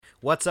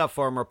What's up,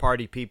 former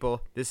party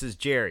people? This is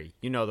Jerry,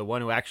 you know, the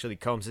one who actually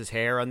combs his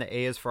hair on the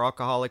A is for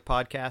Alcoholic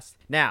podcast.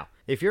 Now,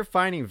 if you're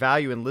finding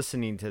value in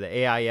listening to the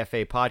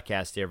AIFA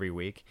podcast every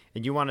week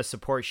and you want to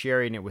support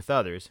sharing it with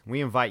others, we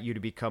invite you to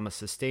become a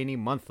sustaining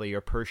monthly or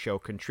per show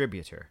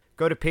contributor.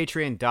 Go to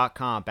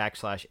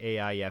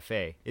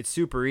patreon.com/AIFA. It's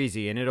super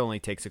easy and it only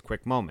takes a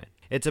quick moment.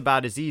 It's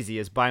about as easy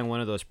as buying one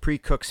of those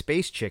pre-cooked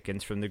space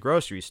chickens from the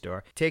grocery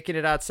store, taking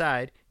it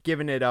outside,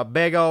 giving it a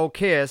big old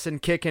kiss,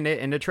 and kicking it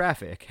into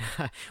traffic.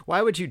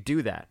 Why would you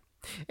do that?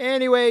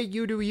 Anyway,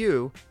 you do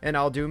you, and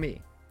I'll do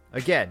me.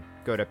 Again,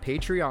 go to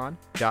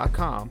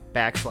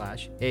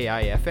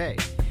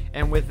patreon.com/AIFA.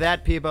 And with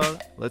that, people,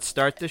 let's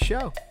start the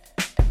show.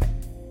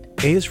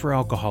 A is for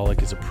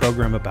Alcoholic is a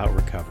program about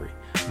recovery.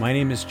 My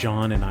name is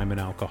John, and I'm an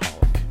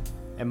alcoholic.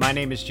 And my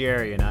name is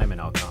Jerry, and I'm an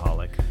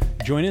alcoholic.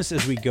 Join us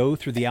as we go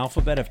through the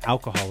alphabet of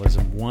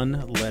alcoholism,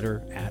 one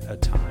letter at a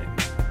time.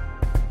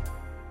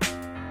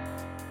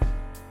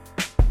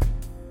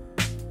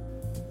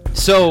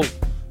 So,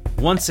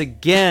 once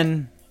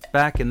again,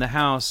 back in the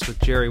house with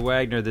Jerry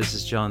Wagner, this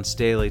is John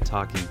Staley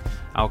talking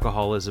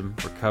alcoholism,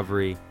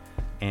 recovery,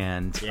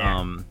 and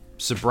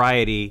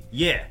sobriety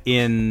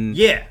in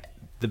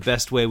the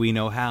best way we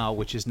know how,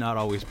 which is not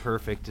always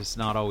perfect, it's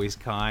not always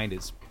kind,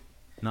 it's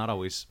not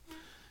always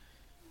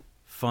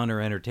fun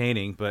or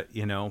entertaining, but,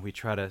 you know, we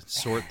try to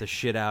sort the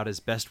shit out as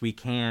best we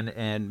can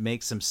and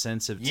make some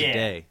sense of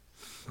today.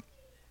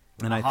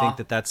 And I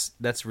think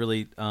that's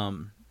really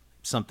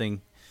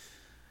something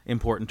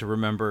important to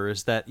remember,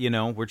 is that, you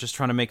know, we're just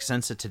trying to make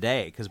sense of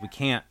today, because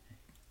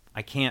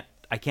I can't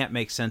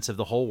make sense of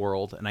the whole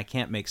world, and I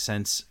can't make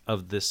sense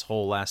of this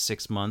whole last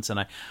 6 months, and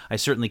I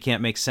certainly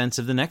can't make sense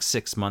of the next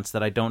 6 months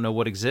that I don't know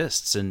what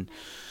exists. And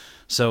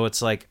so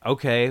it's like,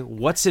 okay,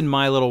 what's in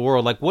my little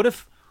world? Like, what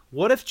if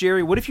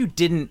Jerry, what if you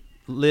didn't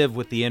live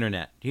with the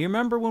internet? Do you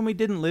remember when we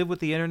didn't live with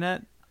the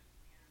internet?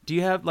 Do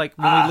you have, like,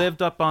 when we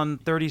lived up on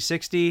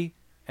 3060?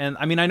 And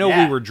I mean, I know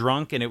we were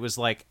drunk and it was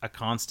like a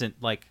constant,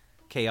 like,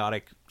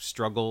 chaotic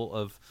struggle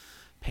of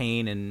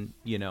pain and,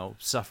 you know,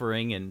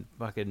 suffering and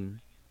fucking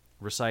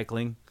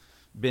recycling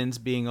bins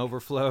being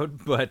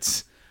overflowed.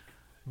 But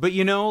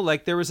you know,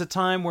 like, there was a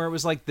time where it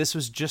was like, this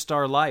was just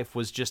our life,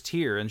 was just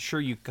here. And sure,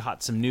 you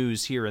got some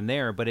news here and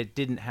there, but it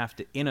didn't have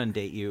to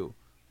inundate you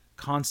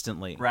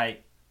constantly.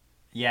 Right.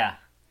 Yeah.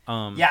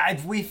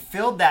 We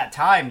filled that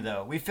time,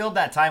 though. We filled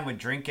that time with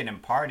drinking and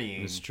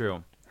partying. It's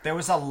true. There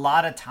was a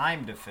lot of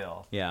time to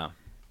fill. Yeah.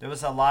 There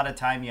was a lot of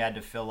time you had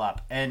to fill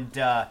up. And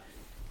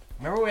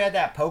remember we had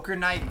that poker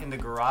night in the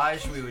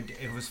garage?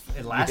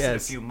 It lasted a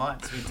few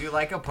months. We'd do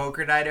like a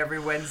poker night every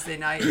Wednesday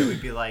night. It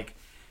would be like,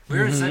 we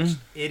were such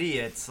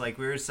idiots. Like,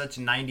 we were such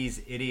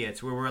 90s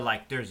idiots where we're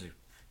like, there's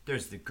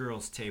the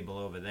girls' table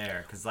over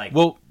there. Because, like,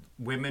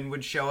 women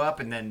would show up,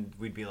 and then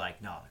we'd be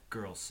like, no, the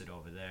girls sit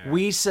over there.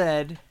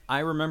 I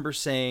remember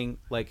saying,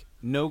 like,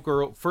 no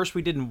girl. First,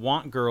 we didn't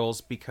want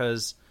girls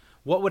because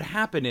what would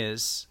happen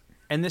is,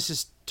 and this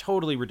is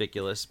totally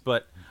ridiculous,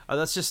 but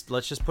let's just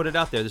put it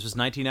out there. This was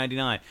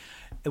 1999.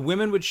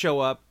 Women would show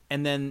up,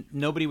 and then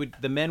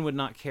the men would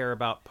not care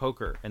about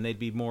poker, and they'd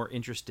be more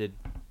interested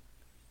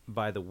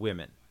by the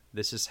women.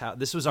 This was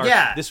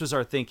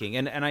our thinking.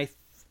 And I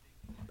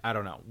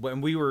don't know.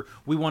 When we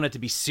wanted to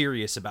be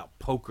serious about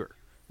poker.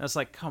 I was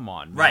like, come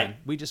on, man. Right.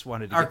 We just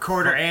wanted to our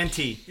quarter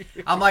ante.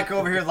 I'm like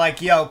over here like,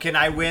 yo, can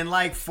I win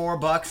like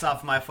 $4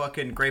 off my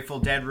fucking Grateful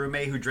Dead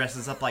roommate who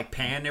dresses up like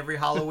Pan every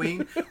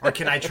Halloween? Or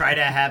can I try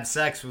to have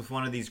sex with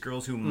one of these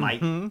girls who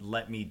might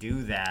let me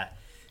do that?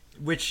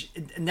 Which,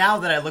 now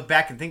that I look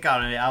back and think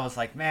on it, I was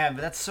like, man,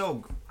 but that's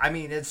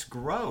it's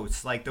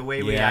gross. Like, the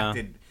way we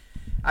acted.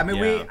 I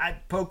mean,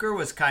 poker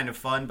was kind of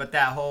fun, but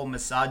that whole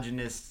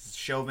misogynist,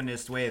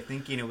 chauvinist way of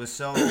thinking, it was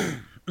so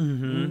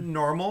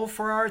normal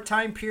for our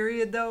time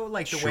period, though,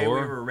 like the way we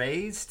were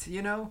raised,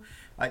 you know.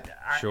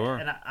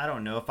 And I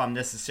don't know if I'm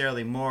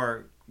necessarily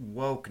more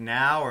woke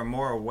now or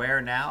more aware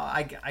now.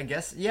 I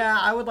guess,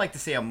 I would like to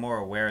say I'm more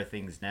aware of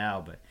things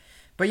now, but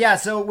yeah.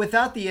 So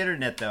without the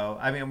internet, though,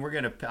 I mean,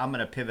 I'm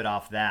gonna pivot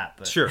off that.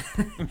 But sure.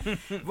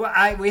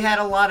 we had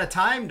a lot of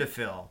time to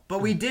fill, but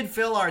we did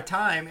fill our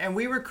time, and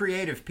we were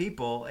creative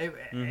people.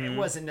 It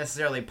wasn't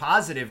necessarily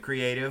positive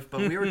creative,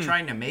 but we were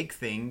trying to make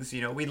things.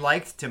 You know, we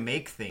liked to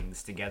make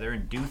things together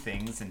and do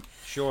things, and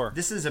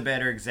this is a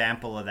better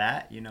example of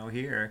that. You know,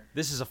 here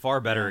this is a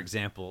far better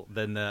example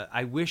than the.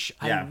 I wish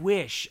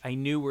I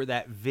knew where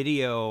that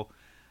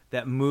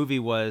movie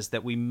was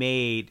that we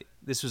made.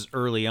 This was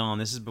early on.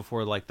 This is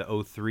before, like, the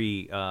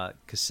 03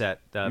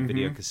 cassette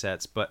video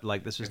cassettes, but,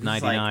 like, this was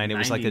 99. It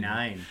was like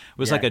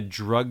like a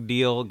drug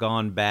deal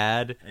gone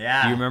bad.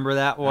 Yeah. Do you remember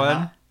that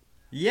one?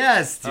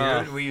 Yes,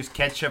 dude. We used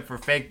ketchup for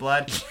fake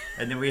blood,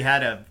 and then we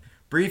had a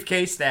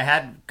briefcase that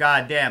had,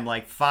 goddamn,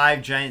 like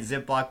 5 giant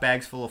Ziploc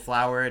bags full of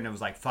flour, and it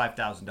was like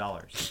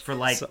 $5,000 for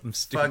like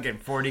fucking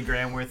 40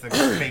 grand worth of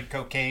fake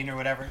cocaine or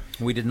whatever.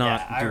 We did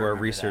not do our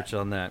research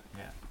on that.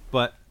 Yeah.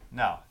 But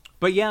no.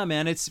 But yeah,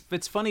 man, it's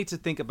funny to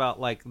think about,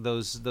 like,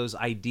 those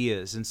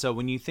ideas. And so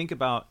when you think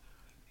about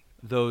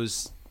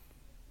those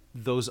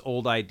those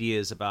old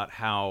ideas about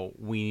how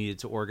we needed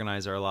to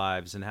organize our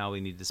lives and how we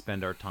needed to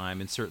spend our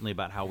time, and certainly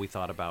about how we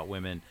thought about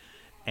women.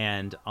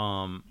 And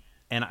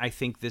I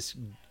think this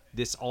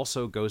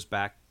also goes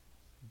back.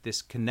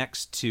 This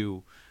connects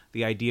to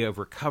the idea of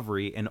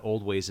recovery and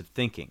old ways of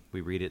thinking.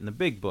 We read it in the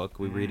Big Book.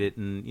 We read it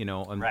in,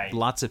 Right.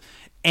 lots of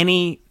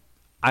any.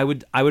 I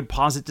would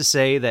posit to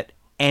say that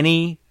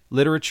any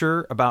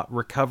literature about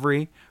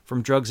recovery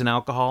from drugs and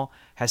alcohol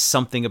has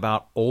something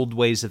about old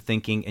ways of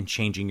thinking and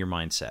changing your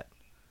mindset.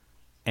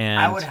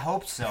 And I would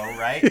hope so,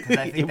 right? Because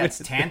I think that's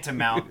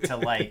tantamount to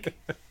like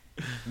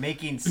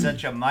making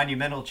such a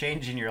monumental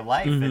change in your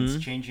life.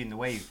 It's changing the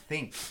way you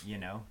think.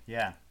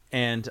 Yeah.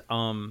 And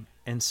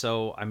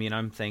so I mean,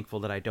 I'm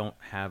thankful that I don't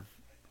have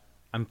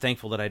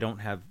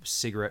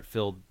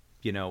cigarette-filled,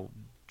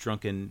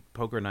 drunken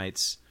poker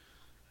nights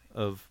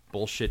of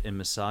bullshit and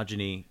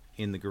misogyny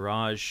in the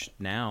garage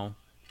now.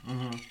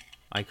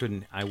 I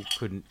couldn't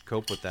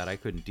cope with that. I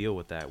couldn't deal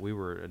with that. We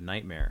were a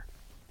nightmare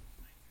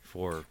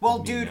for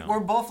Dude,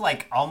 we're both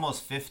like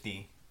almost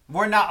 50.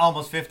 We're not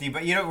almost 50,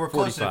 but we're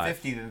closer 45. to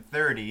 50 than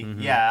 30.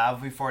 Yeah, I'll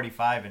be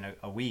 45 in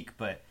a week,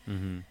 but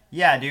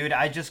yeah, dude,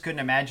 I just couldn't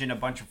imagine a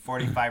bunch of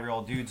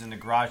 45-year-old dudes in the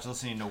garage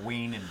listening to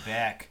Ween and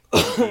Beck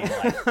and being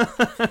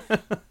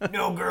like,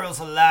 no girls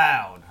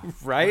allowed.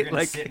 Right? We're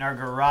gonna sit in our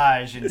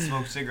garage and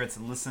smoke cigarettes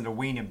and listen to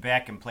Ween and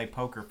Beck and play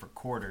poker for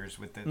quarters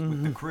with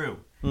the crew.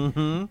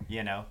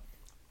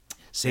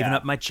 Saving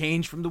up my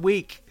change from the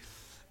week.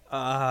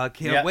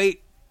 Can't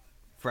wait.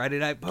 Friday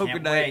night poker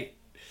Can't night. wait.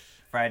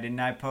 Friday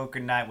night poker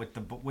night with the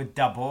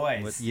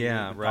boys. With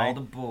right. all the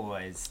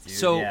boys, dude.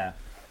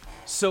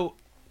 So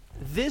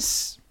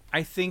this,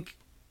 I think,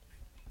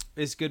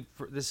 is good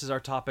for. This is our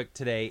topic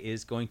today.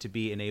 Is going to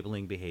be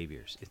enabling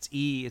behaviors. It's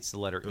E. It's the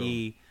letter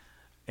E.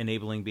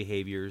 Enabling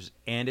behaviors,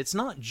 and it's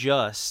not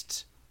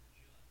just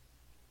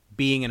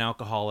being an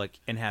alcoholic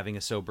and having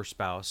a sober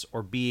spouse,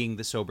 or being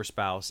the sober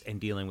spouse and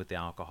dealing with the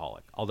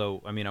alcoholic.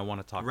 Although, I mean, I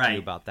want to talk to you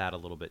about that a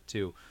little bit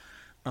too,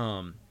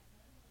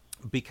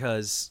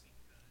 because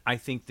I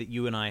think that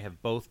you and I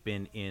have both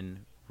been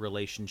in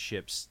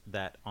relationships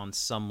that on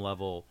some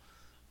level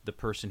the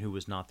person who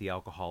was not the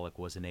alcoholic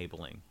was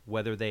enabling,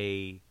 whether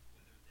they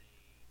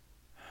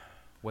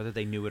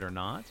knew it or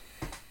not.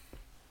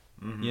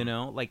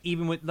 Like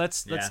even with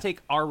let's take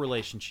our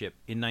relationship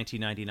in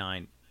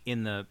 1999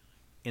 in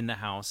the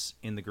house,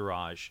 in the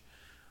garage.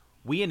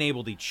 We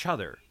enabled each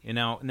other,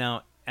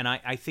 now, and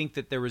I think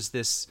that there was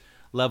this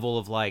level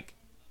of like,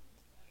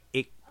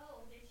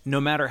 no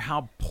matter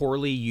how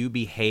poorly you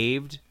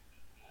behaved,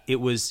 it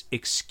was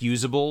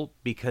excusable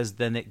because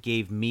then it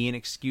gave me an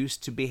excuse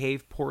to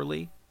behave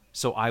poorly.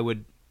 So I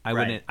would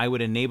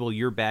enable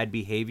your bad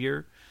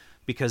behavior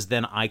because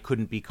then I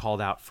couldn't be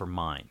called out for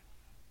mine.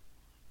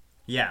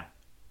 Yeah.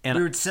 And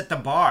we would set the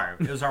bar.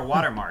 It was our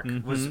watermark.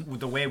 Was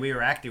the way we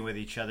were acting with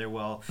each other.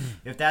 Well,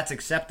 if that's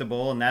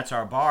acceptable and that's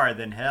our bar,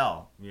 then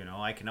hell,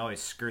 I can always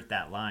skirt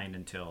that line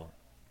until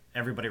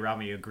everybody around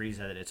me agrees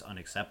that it's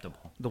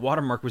unacceptable. The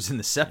watermark was in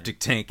the septic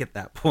tank at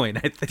that point,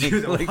 I think.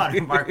 Dude, the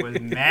watermark was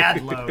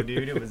mad low,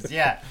 dude. It was,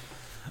 yeah.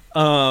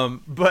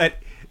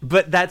 But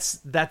that's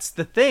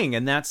the thing,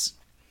 and that's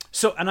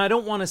so. And I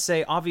don't want to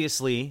say,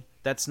 obviously,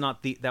 that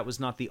was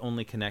not the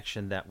only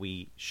connection that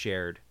we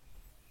shared,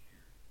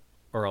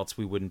 or else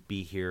we wouldn't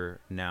be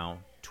here now,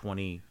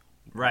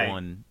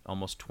 21,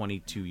 almost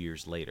 22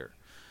 years later.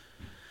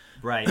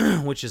 Right.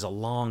 Which is a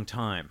long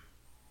time.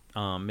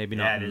 Maybe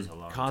not in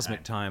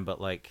cosmic time, but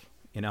like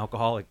in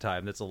alcoholic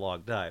time, that's a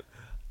long time.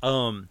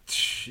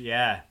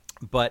 Yeah.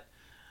 But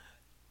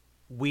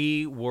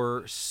we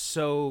were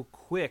so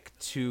quick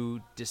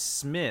to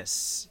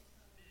dismiss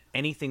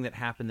anything that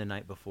happened the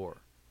night before.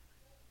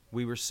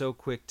 We were so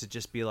quick to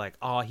just be like,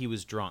 oh, he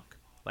was drunk.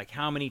 Like,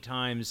 how many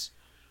times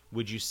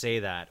would you say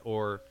that?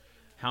 Or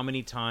how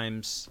many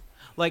times,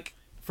 like,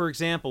 for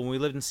example, when we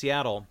lived in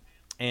Seattle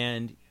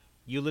and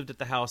you lived at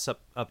the house up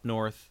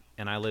north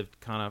and I lived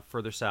kind of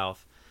further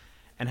south,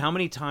 and how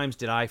many times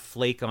did I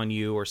flake on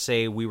you or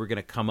say we were going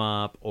to come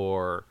up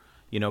or,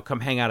 come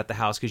hang out at the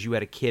house because you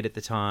had a kid at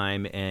the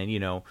time and,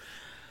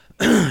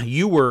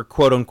 you were,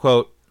 quote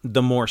unquote,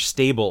 the more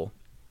stable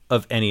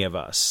of any of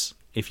us,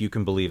 if you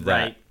can believe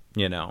that.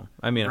 Right.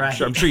 I mean,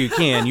 I'm sure you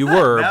can. You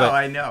were. No, but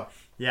I know.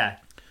 Yeah.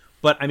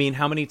 But, I mean,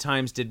 how many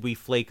times did we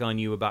flake on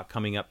you about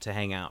coming up to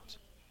hang out?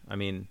 I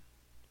mean,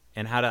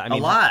 and how did, I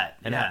mean, a lot.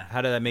 And yeah.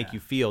 how did that make you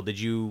feel?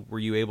 Were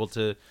you able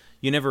to,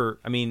 you never,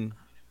 I mean,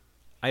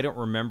 I don't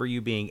remember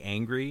you being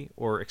angry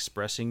or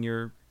expressing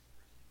your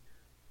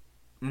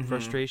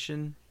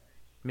frustration,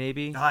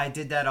 maybe? Oh, I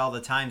did that all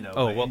the time, though,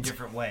 but well, in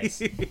different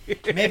ways.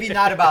 Maybe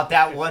not about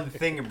that one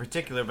thing in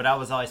particular, but I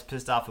was always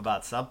pissed off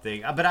about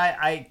something. But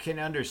I can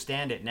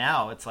understand it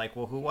now. It's like,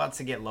 well, who wants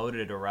to get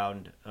loaded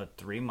around a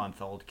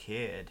 3-month-old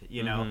kid,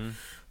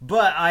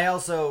 But I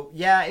also,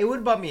 it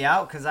would bum me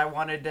out because I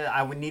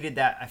needed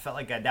that. I felt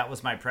like that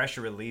was my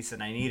pressure release,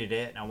 and I needed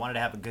it. And I wanted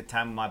to have a good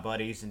time with my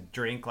buddies and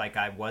drink like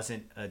I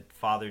wasn't a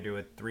father to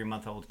a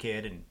 3-month-old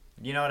kid. And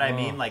you know what I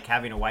mean? Like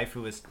having a wife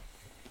who was,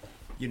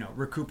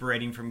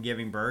 recuperating from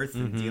giving birth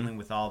and dealing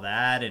with all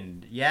that.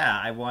 And yeah,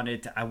 I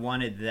wanted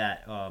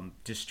that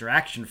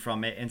distraction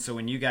from it. And so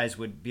when you guys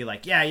would be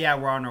like, yeah,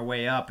 we're on our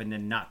way up, and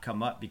then not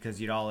come up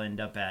because you'd all end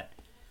up at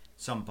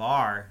some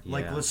bar,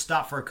 like let's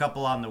stop for a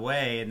couple on the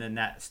way, and then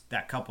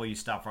that couple you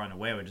stop for on the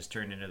way would just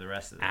turn into the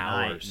rest of the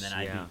night. And then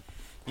I'd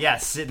be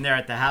sitting there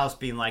at the house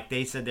being like,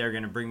 they said they were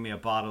going to bring me a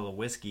bottle of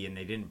whiskey and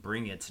they didn't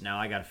bring it, so now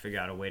I got to figure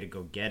out a way to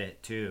go get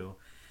it too,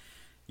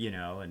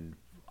 and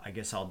I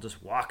guess I'll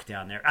just walk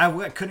down there.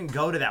 I couldn't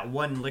go to that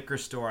one liquor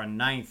store on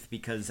 9th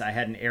because I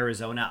had an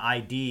Arizona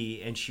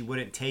ID and she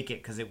wouldn't take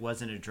it because it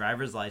wasn't a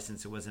driver's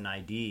license, it was an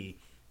ID,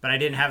 but I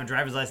didn't have a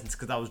driver's license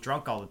because I was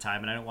drunk all the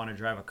time and I didn't want to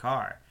drive a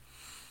car.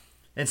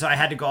 And so I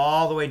had to go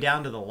all the way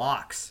down to the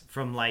locks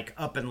from like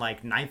up in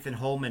like 9th and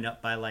Holman,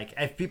 up by like,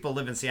 if people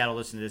live in Seattle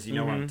listen to this, you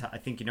know where I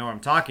think you know what I'm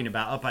talking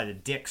about, up by the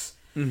Dicks.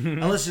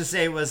 And let's just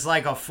say it was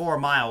like a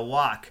 4-mile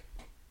walk,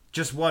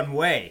 just one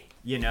way,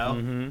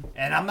 And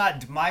I'm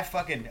not, my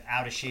fucking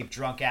out of shape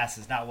drunk ass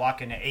is not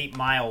walking an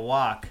 8-mile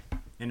walk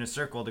in a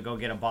circle to go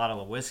get a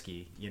bottle of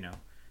whiskey,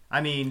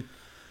 I mean,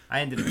 I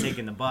ended up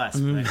taking the bus,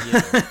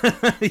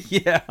 but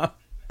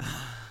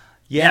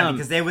Yeah,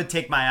 because they would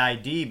take my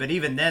ID, but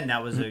even then,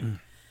 that was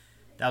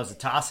a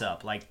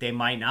toss-up. Like, they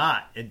might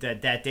not.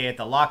 That day at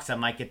the locks, I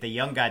might get the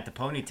young guy at the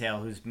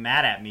ponytail who's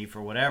mad at me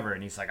for whatever,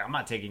 and he's like, I'm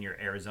not taking your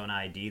Arizona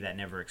ID that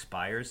never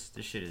expires.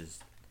 This shit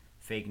is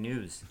fake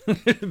news.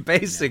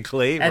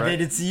 Basically, And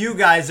then it's you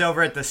guys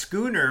over at the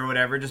schooner or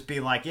whatever just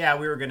being like, yeah,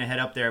 we were going to head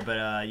up there,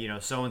 but,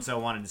 so-and-so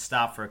wanted to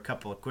stop for a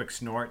couple of quick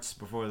snorts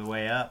before the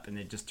way up, and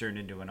it just turned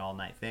into an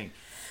all-night thing.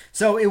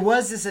 So it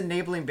was this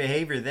enabling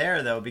behavior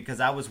there, though, because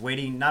I was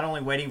not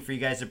only waiting for you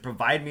guys to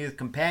provide me with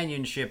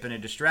companionship and a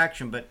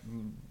distraction, but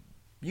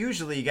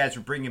usually you guys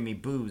were bringing me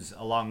booze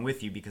along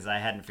with you because I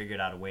hadn't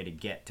figured out a way to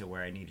get to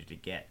where I needed to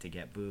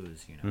get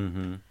booze,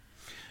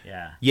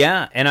 Yeah.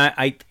 Yeah, and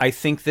I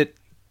think that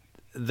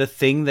the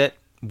thing that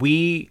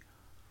we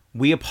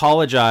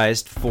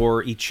apologized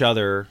for each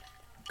other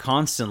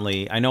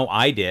constantly. I know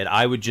I did.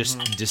 I would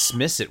just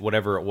dismiss it,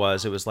 whatever it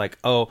was. It was like,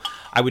 oh,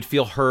 I would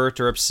feel hurt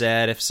or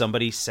upset if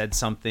somebody said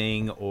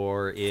something,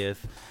 or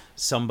if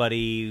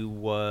somebody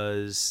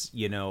was,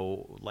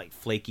 like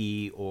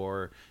flaky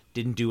or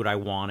didn't do what I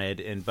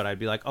wanted. But I'd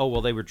be like, oh,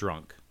 well, they were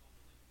drunk.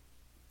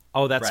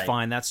 Oh, that's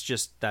fine. That's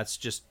just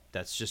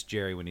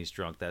Jerry when he's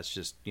drunk. That's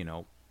just,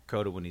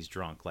 Coda when he's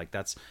drunk. Like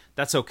that's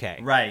okay.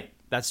 Right.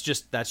 That's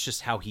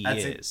just how he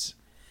is.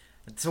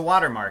 It's a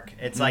watermark.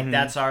 It's like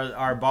that's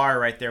our bar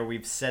right there.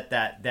 We've set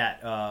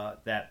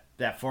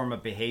that form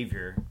of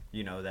behavior.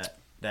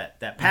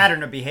 That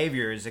pattern of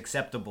behavior is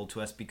acceptable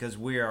to us because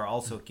we are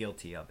also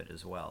guilty of it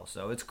as well.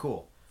 So it's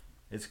cool.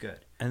 It's good.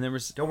 And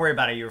don't worry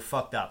about it. You're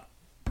fucked up.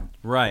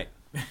 Right.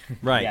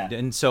 Right. Yeah.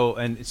 And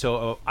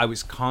so I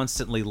was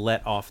constantly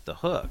let off the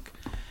hook,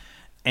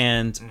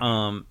 and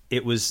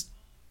it was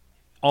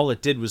all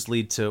it did was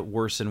lead to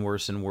worse and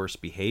worse and worse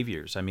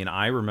behaviors. I mean,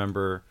 I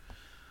remember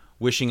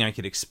wishing I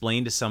could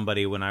explain to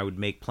somebody when I would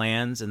make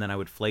plans and then I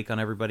would flake on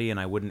everybody and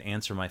I wouldn't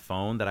answer my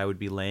phone, that I would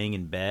be laying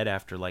in bed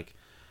after like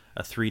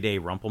a 3-day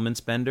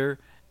Rumpelmans bender,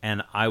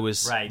 and I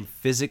was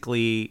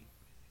physically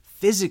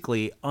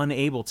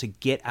unable to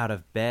get out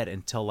of bed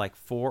until like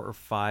 4 or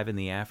 5 in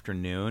the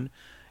afternoon.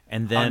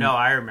 And then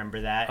I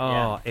remember that.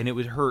 And it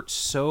would hurt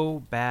so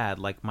bad.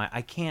 Like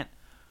I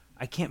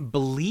can't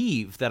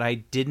believe that I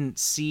didn't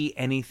see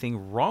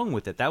anything wrong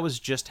with it. That was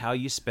just how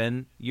you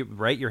spend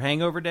your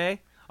hangover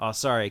day. Oh,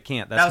 sorry, I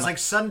can't. That was like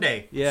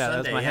Sunday. Yeah,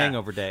 Sunday, that's my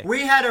hangover day.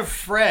 We had a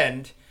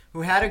friend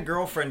who had a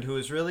girlfriend who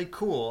was really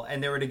cool,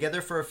 and they were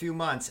together for a few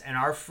months, and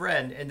our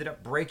friend ended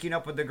up breaking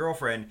up with the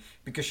girlfriend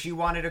because she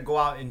wanted to go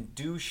out and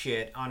do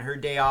shit on her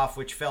day off,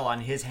 which fell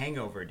on his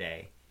hangover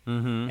day.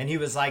 And he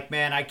was like,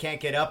 man, I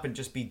can't get up and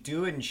just be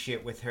doing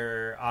shit with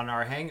her on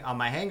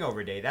my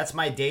hangover day. That's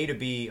my day to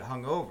be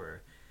hungover.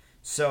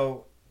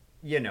 So,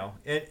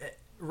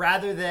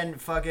 rather than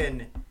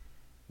fucking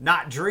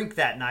not drink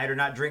that night or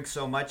not drink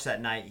so much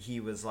that night, he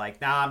was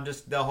like, nah,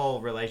 the whole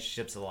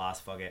relationship's a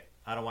loss. Fuck it.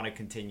 I don't want to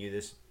continue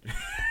this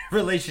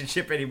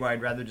relationship anymore.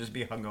 I'd rather just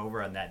be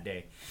hungover on that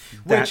day.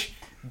 Which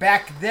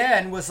back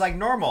then was like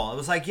normal. It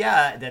was like,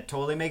 yeah, that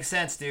totally makes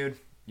sense, dude.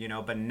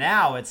 But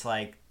now it's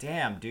like,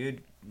 damn,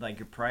 dude, like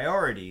your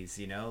priorities,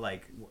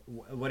 like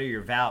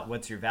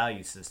what's your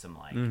value system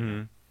like?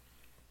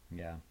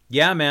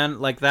 Yeah, man,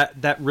 like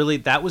that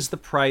was the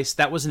price.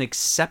 That was an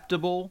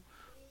acceptable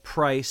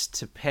price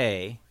to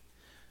pay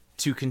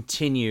to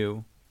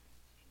continue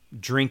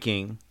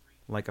drinking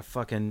like a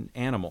fucking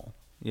animal,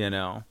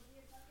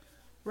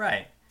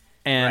 Right.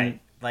 And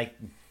like,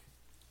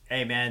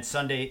 hey man,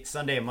 Sunday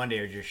and Monday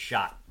are just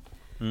shot.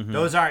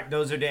 Those are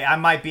days. I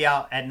might be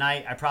out at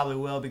night. I probably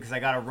will because I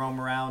got to roam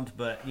around.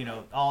 But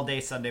all day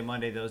Sunday,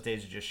 Monday, those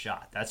days are just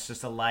shot. That's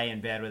just a lie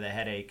in bed with a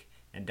headache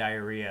and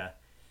diarrhea,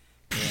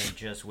 and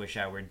just wish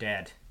I were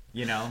dead.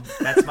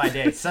 That's my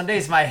day.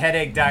 Sunday's my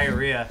headache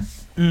diarrhea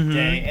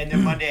day, and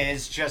then Monday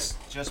is just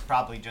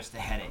probably just a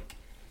headache.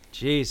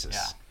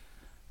 Jesus,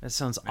 that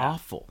sounds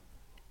awful.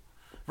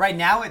 Right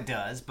now it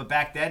does, but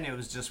back then it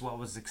was just what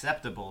was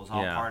acceptable. It was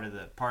all Yeah. part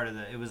of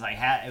the. It was like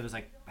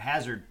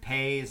hazard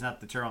pay is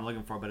not the term I'm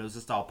looking for, but it was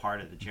just all part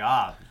of the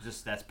job.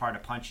 Just that's part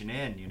of punching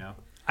in, you know.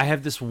 I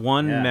have this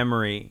one Yeah.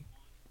 memory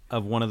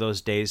of one of those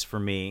days for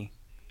me,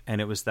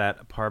 and it was that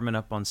apartment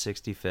up on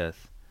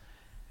 65th,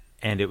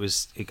 and it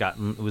was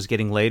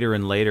getting later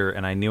and later,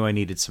 and I knew I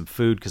needed some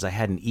food because I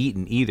hadn't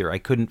eaten either.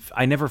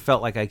 I never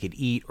felt like I could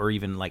eat or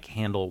even like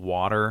handle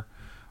water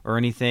or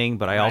anything,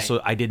 but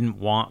I didn't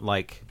want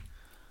like,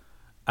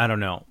 I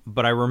don't know,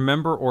 but I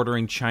remember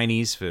ordering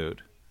Chinese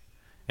food.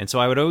 And so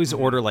I would always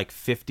order like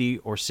 50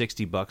 or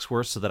 60 bucks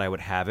worth so that I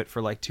would have it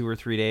for like 2 or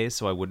 3 days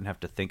so I wouldn't have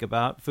to think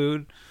about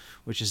food,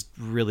 which is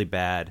really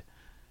bad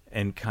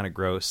and kind of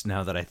gross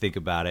now that I think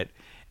about it.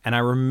 And I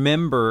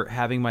remember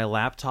having my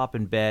laptop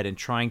in bed and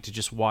trying to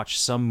just watch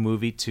some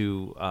movie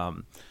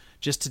to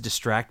just to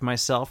distract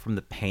myself from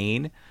the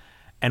pain.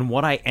 And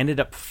what I ended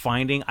up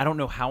finding, I don't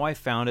know how I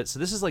found it. So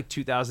this is like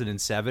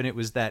 2007. It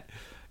was that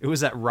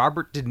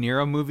Robert De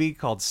Niro movie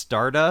called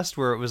Stardust,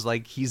 where it was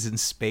like he's in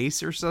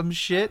space or some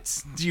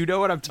shit. Do you know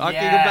what I'm talking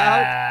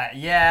about?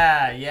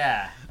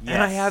 Yeah.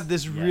 And I have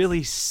this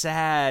really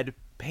sad,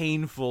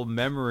 painful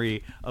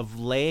memory of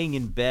laying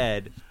in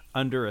bed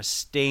under a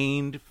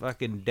stained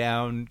fucking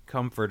down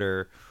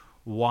comforter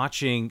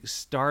watching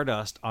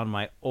Stardust on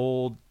my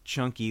old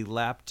chunky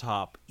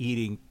laptop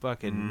eating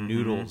fucking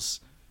noodles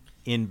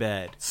in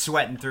bed.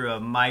 Sweating through a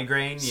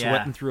migraine.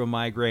 Sweating through a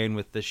migraine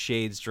with the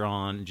shades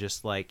drawn,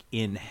 just like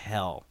in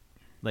hell.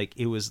 Like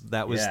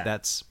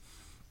that's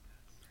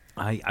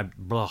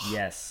ugh.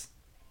 Yes.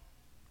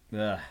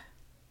 Ugh.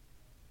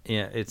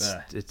 Yeah,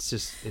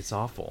 it's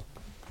awful.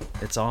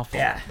 It's awful.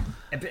 Yeah.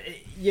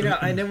 You know,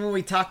 and then when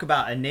we talk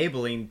about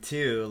enabling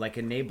too, like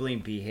enabling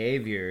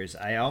behaviors,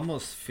 I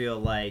almost feel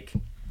like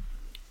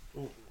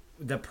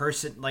the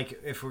person, like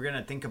if we're going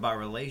to think about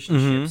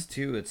relationships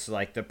too, it's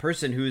like the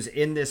person who's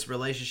in this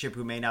relationship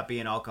who may not be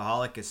an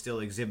alcoholic is still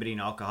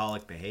exhibiting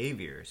alcoholic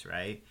behaviors,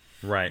 right?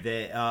 Right.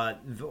 They,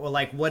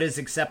 like what is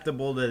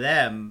acceptable to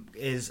them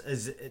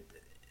is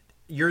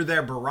you're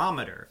their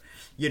barometer.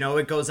 You know,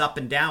 it goes up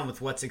and down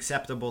with what's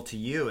acceptable to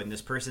you, and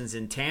this person's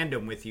in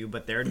tandem with you,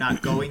 but they're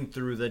not going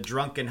through the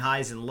drunken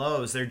highs and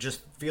lows. They're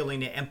just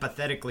feeling it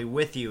empathetically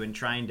with you and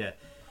trying to...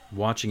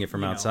 Watching it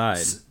from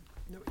outside.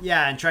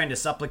 And trying to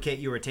supplicate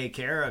you or take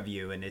care of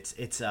you. And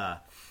it's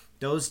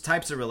those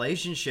types of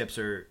relationships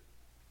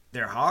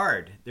they're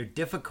hard. They're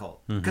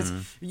difficult. Because,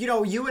 you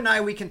know, you and I,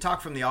 we can talk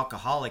from the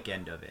alcoholic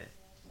end of it.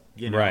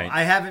 You know, right.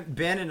 I haven't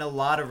been in a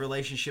lot of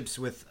relationships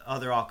with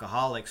other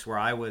alcoholics where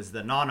I was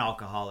the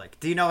non-alcoholic.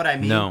 Do you know what I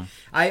mean? No.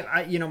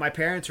 I you know, my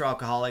parents are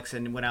alcoholics,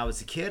 and when I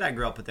was a kid, I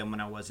grew up with them when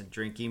I wasn't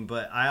drinking.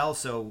 But I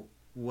also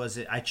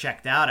I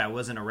checked out. I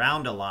wasn't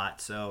around a lot,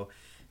 so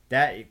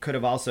that could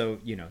have also,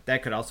 you know,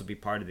 that could also be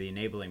part of the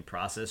enabling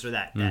process or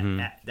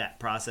that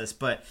process.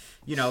 But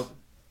you know,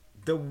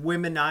 the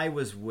women I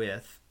was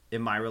with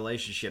in my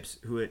relationships,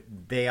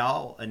 they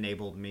all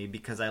enabled me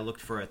because I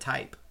looked for a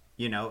type.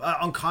 You know,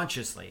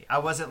 unconsciously. I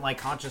wasn't like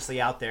consciously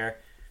out there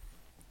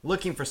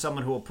looking for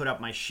someone who will put up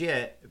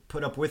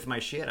with my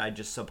shit. I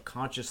just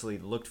subconsciously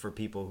looked for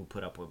people who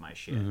put up with my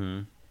shit.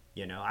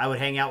 You know, I would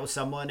hang out with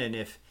someone, and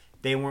if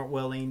they weren't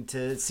willing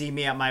to see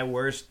me at my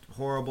worst,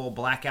 horrible,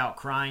 blackout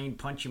crying,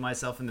 punching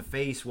myself in the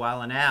face,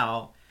 wilding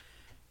out,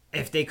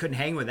 if they couldn't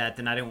hang with that,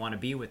 then I didn't want to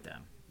be with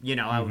them. You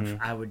know,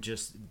 I would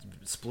just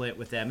split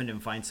with them and then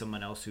find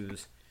someone else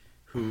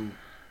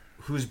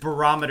whose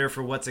barometer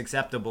for what's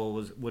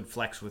acceptable would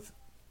flex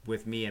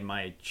with me and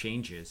my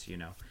changes. You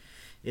know,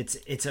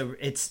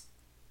 it's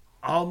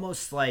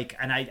almost like,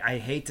 and I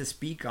hate to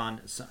speak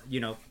on, you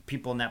know,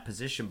 people in that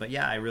position, but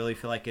yeah, I really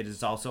feel like it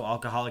is also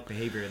alcoholic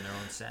behavior in their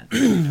own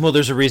sense. Well,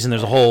 there's a reason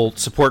there's a whole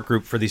support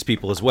group for these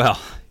people as well,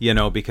 you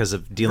know, because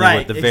of dealing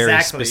with the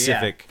very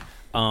specific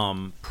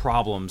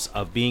problems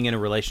of being in a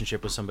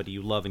relationship with somebody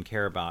you love and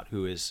care about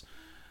who is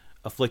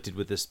afflicted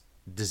with this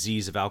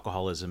disease of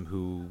alcoholism,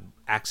 who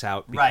acts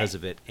out because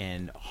of it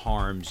and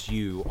harms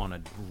you on a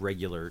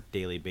regular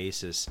daily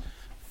basis,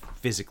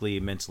 physically,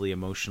 mentally,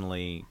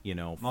 emotionally, you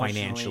know,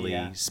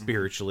 financially,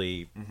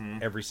 spiritually,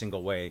 every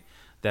single way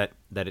that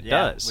it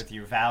does with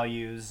your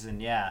values.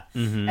 And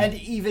and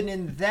even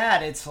in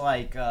that, it's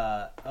like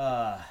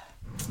I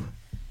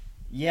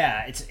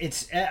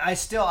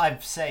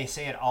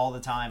say it all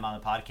the time on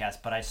the podcast,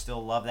 but I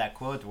still love that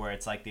quote where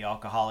it's like the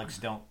alcoholics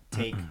don't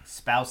take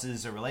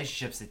spouses or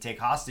relationships, they take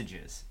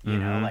hostages, you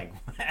know, like,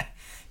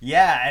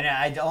 and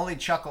I only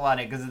chuckle on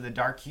it because of the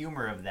dark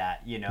humor of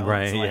that, you know,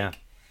 right? It's like,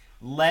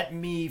 let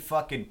me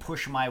fucking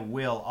push my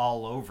will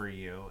all over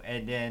you,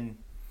 and then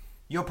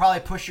you'll probably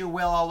push your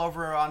will all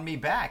over on me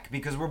back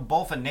because we're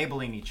both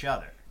enabling each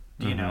other,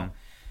 you know.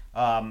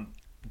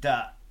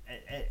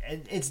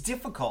 It's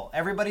difficult.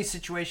 Everybody's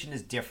situation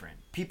is different.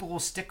 People will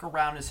stick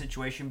around a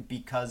situation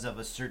because of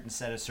a certain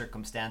set of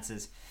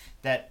circumstances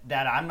that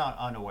I'm not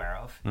unaware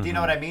of. Do you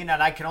know what I mean?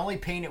 And I can only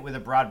paint it with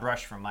a broad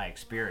brush from my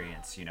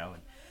experience, you know.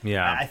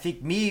 Yeah. I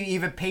think me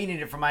even painting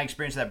it from my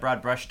experience with that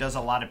broad brush does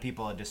a lot of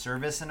people a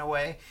disservice in a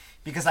way,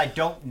 because I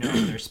don't know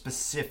their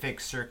specific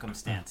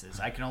circumstances.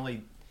 I can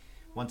only,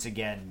 once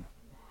again,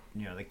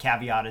 the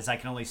caveat is I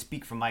can only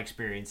speak from my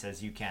experience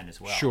as you can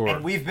as well. Sure.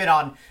 And we've been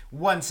on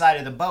one side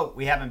of the boat.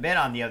 We haven't been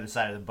on the other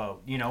side of the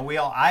boat.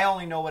 I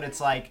only know what it's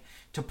like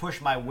to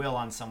push my will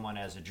on someone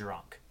as a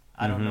drunk.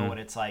 I don't know what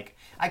it's like.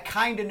 I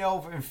kind of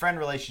know in friend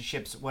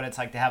relationships what it's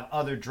like to have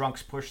other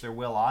drunks push their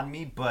will on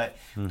me, but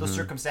those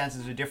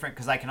circumstances are different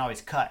because I can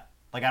always cut.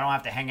 Like, I don't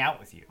have to hang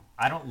out with you.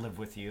 I don't live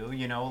with you,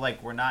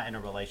 like, we're not in a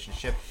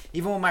relationship.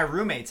 Even with my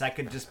roommates, I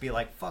could just be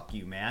like, fuck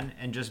you, man,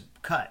 and just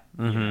cut,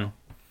 Yeah.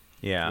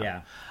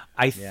 Yeah.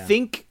 I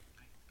think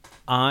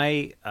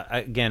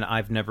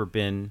I've never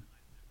been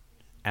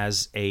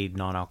as a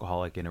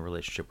non-alcoholic in a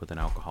relationship with an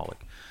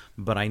alcoholic,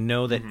 but I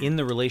know that in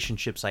the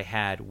relationships I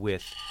had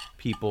with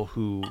people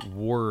who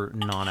were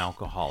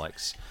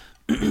non-alcoholics,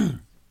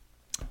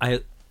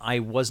 I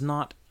was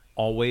not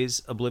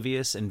always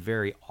oblivious and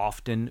very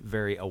often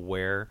very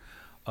aware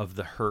of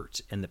the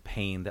hurt and the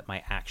pain that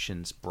my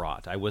actions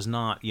brought. I was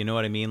not, you know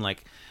what I mean?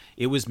 Like,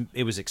 it was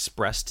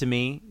expressed to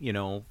me,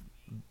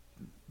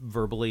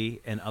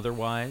 verbally and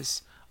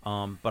otherwise,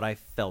 but I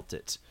felt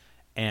it.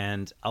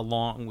 And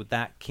along with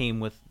that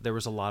there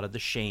was a lot of the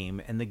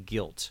shame and the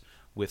guilt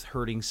with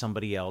hurting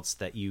somebody else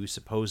that you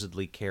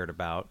supposedly cared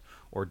about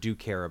or do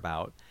care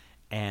about,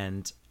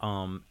 and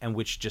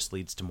which just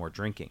leads to more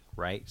drinking,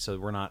 right? So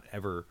we're not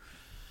ever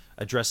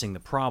addressing the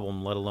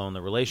problem, let alone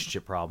the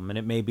relationship problem. And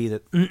it may be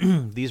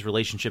that these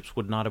relationships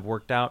would not have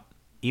worked out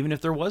even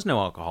if there was no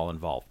alcohol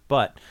involved.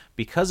 But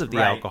because of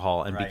the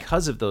alcohol and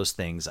because of those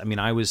things, I mean,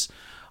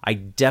 I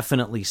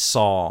definitely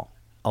saw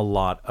a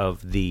lot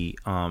of the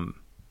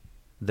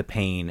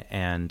pain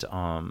and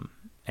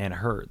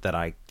hurt that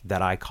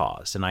I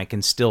caused, and I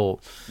can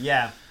still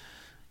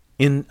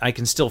I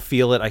can still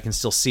feel it, I can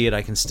still see it,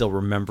 I can still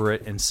remember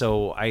it. And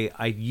so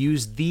I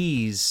use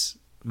these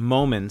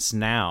moments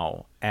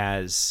now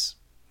as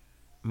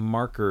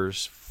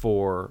markers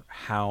for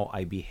how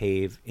I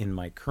behave in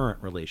my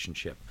current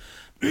relationship,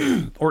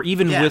 or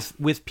even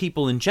with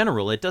people in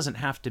general. It doesn't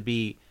have to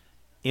be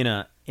in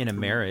a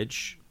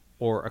marriage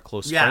or a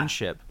close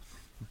friendship,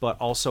 but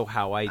also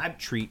how I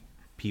treat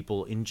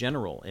people in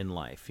general in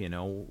life,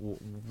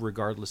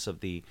 regardless of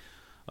the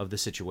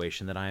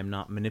situation, that I am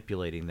not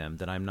manipulating them,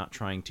 that I'm not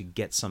trying to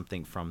get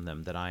something from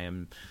them, that I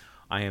am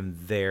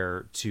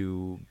there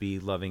to be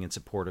loving and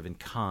supportive and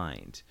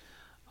kind.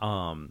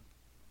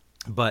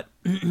 But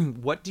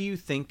what do you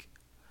think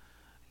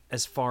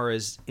as far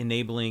as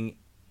enabling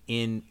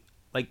in,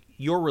 like,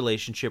 your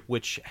relationship,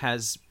 which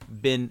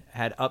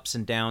had ups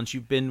and downs?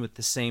 You've been with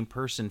the same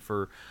person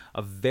for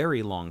a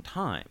very long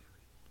time.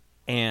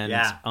 And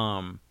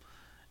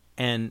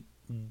and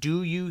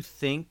do you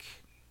think,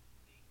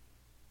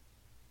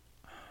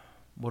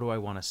 what do I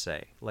want to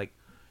say? Like,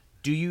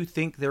 do you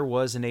think there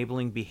was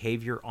enabling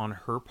behavior on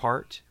her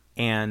part?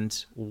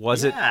 And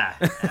was it? Yeah,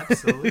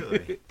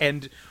 absolutely.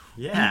 And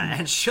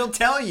she'll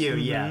tell you,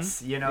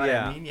 yes. You know what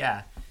I mean?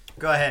 Yeah.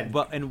 Go ahead.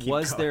 But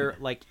was there,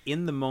 like,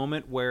 in the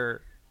moment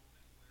where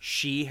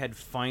she had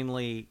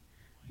finally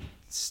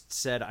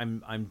said,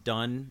 I'm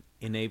done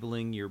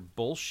enabling your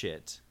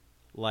bullshit,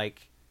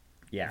 like,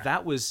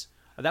 that was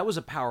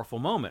a powerful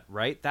moment,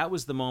 right? That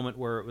was the moment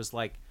where it was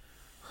like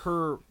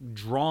her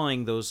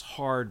drawing those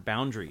hard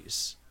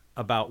boundaries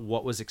about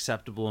what was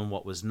acceptable and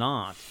what was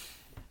not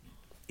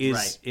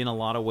is in a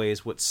lot of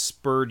ways what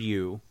spurred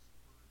you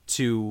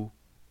to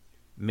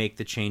make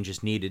the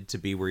changes needed to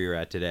be where you're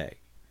at today.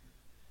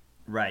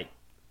 Right.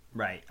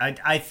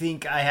 I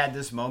think I had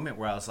this moment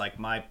where I was like,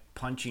 my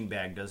punching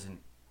bag doesn't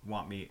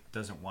want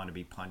to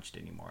be punched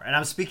anymore. And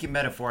I'm speaking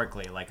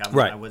metaphorically, like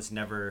I was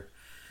never,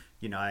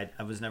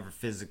 I was never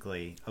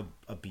physically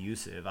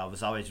abusive. I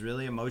was always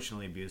really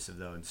emotionally abusive,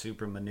 though, and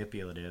super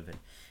manipulative. And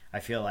I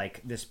feel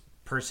like this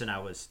person I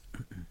was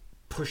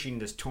pushing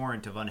this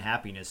torrent of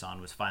unhappiness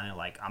on was finally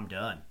like, I'm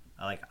done.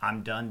 Like,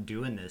 I'm done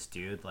doing this,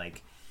 dude.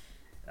 Like,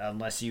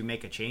 unless you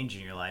make a change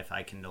in your life,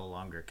 I can no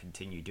longer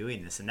continue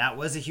doing this. And that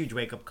was a huge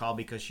wake-up call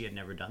because she had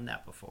never done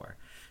that before.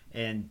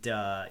 And,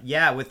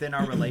 within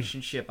our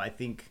relationship, I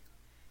think,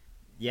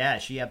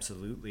 she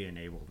absolutely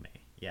enabled me.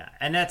 Yeah.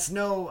 And that's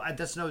no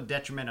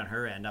detriment on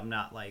her end. I'm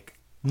not like...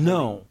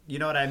 No. You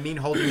know what I mean?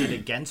 Holding it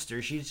against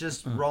her. She's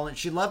just rolling.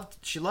 She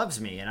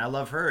loves me, and I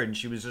love her, and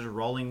she was just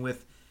rolling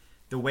with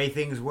the way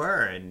things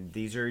were. And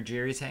these are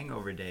Jerry's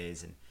hangover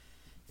days. And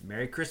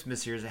Merry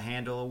Christmas, here's a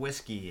handle of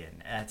whiskey,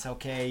 and it's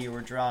okay, you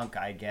were drunk,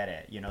 I get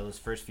it. Those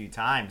first few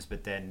times,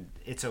 but then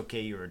it's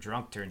okay you were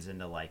drunk turns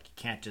into, like, you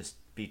can't just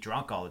be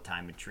drunk all the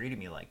time and treating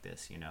me like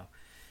this,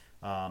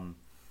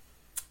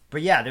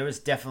 But yeah, there was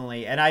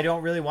definitely, and I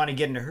don't really want to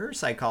get into her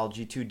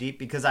psychology too deep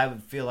because I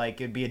would feel like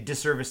it'd be a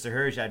disservice to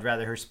her. I'd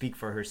rather her speak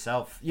for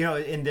herself,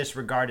 in this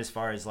regard, as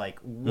far as like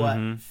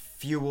what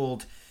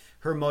fueled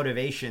her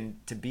motivation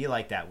to be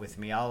like that with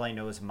me. All I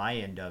know is my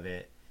end of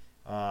it.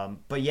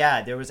 But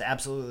yeah, there was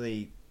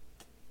absolutely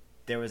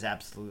there was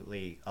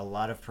absolutely a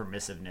lot of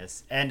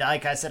permissiveness. And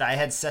like I said, I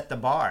had set the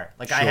bar.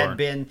 Like, I Sure. had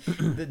been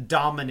the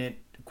dominant,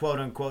 quote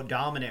unquote,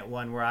 dominant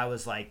one, where I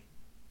was like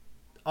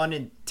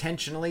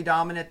unintentionally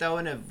dominant, though,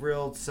 in a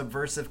real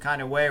subversive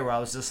kind of way, where I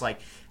was just like,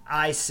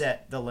 I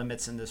set the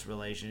limits in this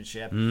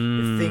relationship.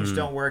 If things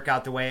don't work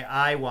out the way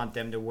I want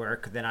them to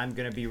work, then I'm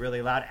going to be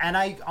really loud. And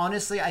I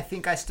honestly, I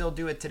think I still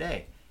do it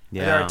today.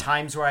 Yeah. There are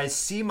times where I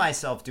see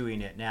myself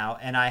doing it now,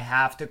 and I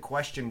have to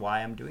question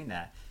why I'm doing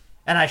that.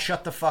 And I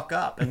shut the fuck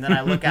up. And then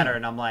I look at her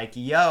and I'm like,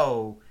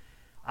 yo,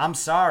 I'm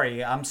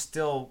sorry. I'm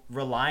still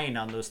relying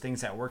on those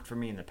things that worked for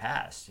me in the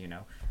past, you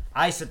know?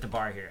 I set the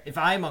bar here. If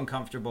I'm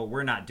uncomfortable,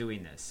 we're not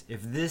doing this.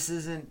 If this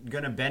isn't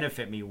going to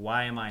benefit me,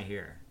 why am I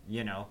here?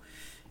 You know?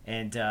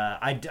 And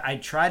I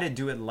try to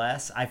do it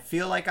less. I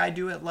feel like I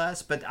do it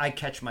less, but I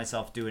catch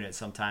myself doing it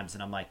sometimes.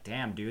 And I'm like,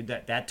 damn, dude,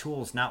 that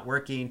tool's not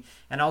working.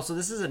 And also,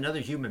 this is another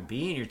human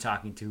being you're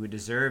talking to who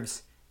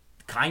deserves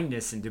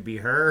kindness and to be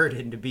heard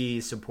and to be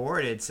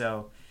supported.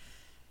 So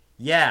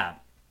yeah,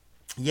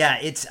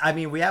 it's, I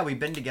mean, we've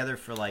been together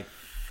for like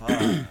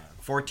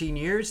 14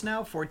 years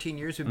now. 14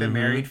 years. We've been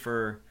married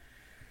for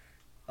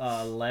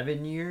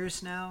 11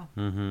 years now.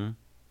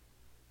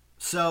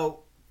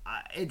 So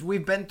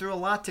we've been through a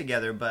lot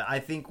together, but I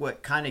think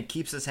what kind of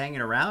keeps us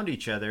hanging around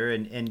each other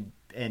and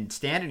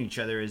standing each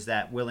other is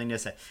that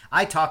willingness.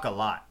 I talk a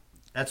lot.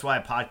 That's why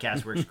a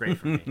podcast works great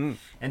for me.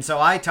 And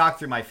so I talk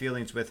through my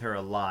feelings with her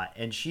a lot.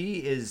 And she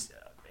is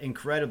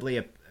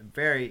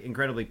very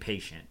incredibly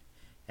patient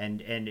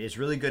and is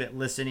really good at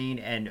listening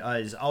and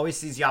always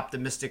sees the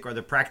optimistic or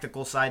the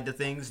practical side to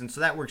things. And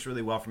so that works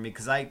really well for me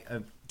because I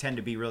tend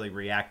to be really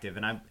reactive.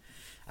 And I'm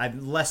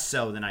less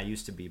so than I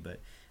used to be, but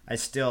I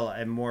still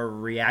am more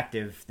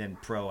reactive than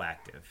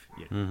proactive.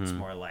 You know, It's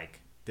more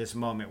like this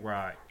moment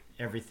where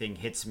everything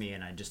hits me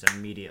and I just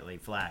immediately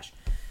flash.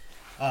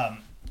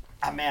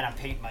 Man, I'm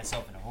painting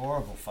myself in a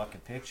horrible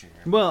fucking picture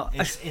here. Well,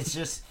 it's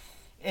just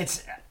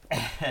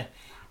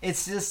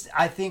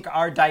I think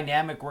our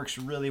dynamic works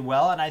really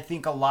well, and I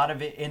think a lot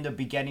of it in the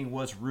beginning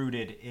was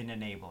rooted in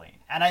enabling.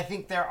 And I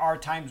think there are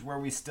times where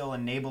we still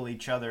enable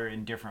each other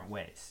in different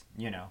ways,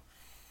 you know.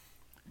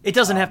 It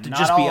doesn't have to Not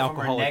just all be of them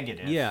are alcoholic.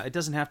 negative. Yeah, it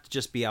doesn't have to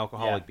just be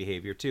alcoholic Yeah.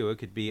 behavior too. It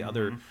could be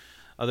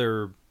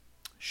other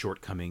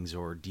shortcomings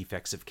or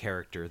defects of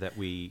character that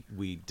we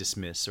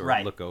dismiss or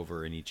Right. look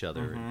over in each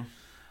other.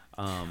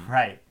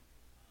 Right.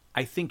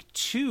 I think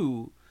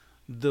too,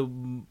 the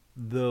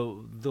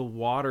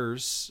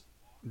waters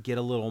get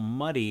a little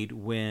muddied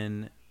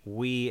when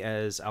we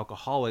as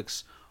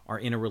alcoholics are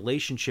in a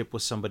relationship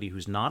with somebody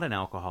who's not an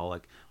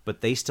alcoholic, but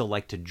they still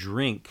like to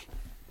drink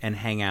and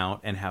hang out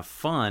and have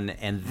fun,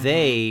 and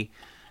they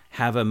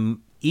have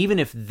even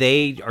if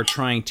they are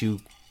trying to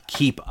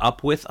keep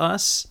up with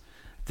us,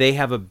 they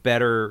have a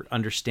better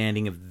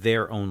understanding of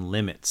their own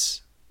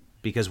limits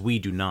because we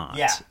do not.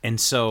 Yeah. And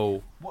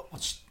so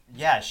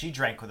Yeah, she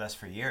drank with us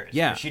for years.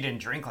 Yeah. She didn't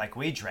drink like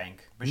we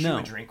drank, but she No.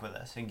 would drink with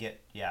us and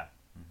get a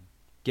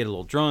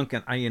little drunk,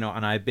 and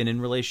I've been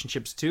in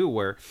relationships too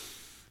where,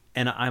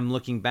 and I'm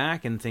looking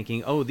back and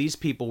thinking, oh, these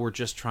people were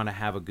just trying to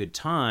have a good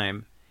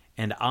time,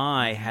 and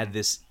I had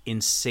this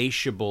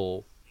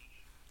insatiable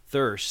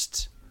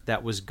thirst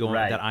that was going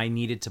Right. that I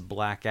needed to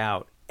black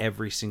out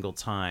every single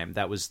time.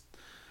 That was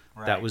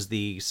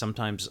the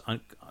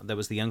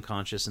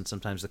unconscious and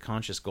sometimes the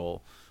conscious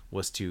goal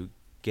was to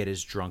get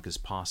as drunk as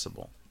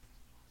possible,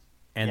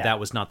 and Yeah. that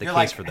was not the You're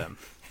case like- for them.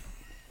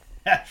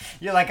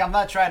 You're like, I'm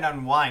not trying to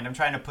unwind. I'm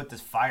trying to put this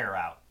fire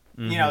out.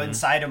 You know,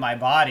 inside of my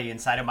body,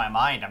 inside of my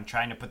mind, I'm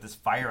trying to put this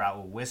fire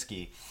out with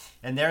whiskey.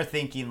 And they're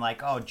thinking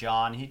like, oh,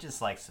 John, he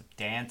just likes to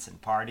dance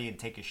and party and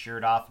take his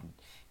shirt off. And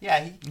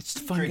yeah, he It's a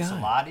fun drinks guy.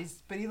 a lot.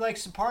 But he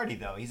likes to party,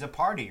 though. He's a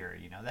partier.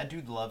 You know, that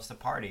dude loves to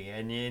party.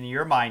 And in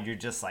your mind, you're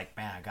just like,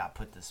 man, I got to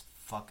put this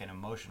fucking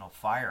emotional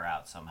fire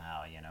out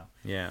somehow, you know?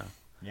 Yeah.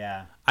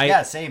 Yeah. I-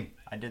 Yeah, same.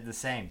 I did the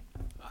same.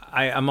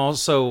 I'm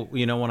also,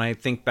 when I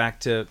think back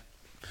to,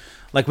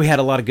 like, we had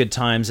a lot of good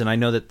times, and I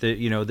know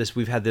that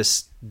we've had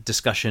this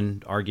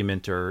discussion,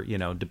 argument, or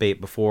debate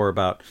before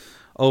about,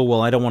 oh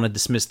well, I don't want to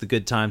dismiss the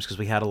good times because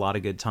we had a lot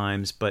of good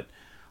times, but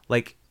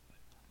like,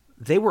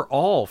 they were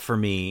all for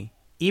me,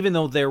 even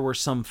though there were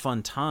some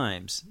fun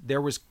times.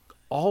 There was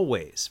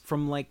always,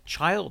 from like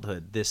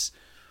childhood, this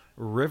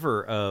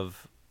river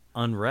of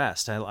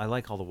unrest. I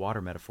like all the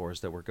water metaphors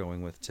that we're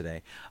going with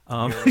today.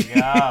 Here we go.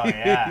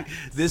 Yeah.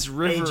 This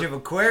river Age of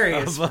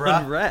Aquarius, of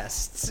bruh.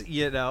 unrest.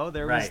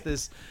 There Right.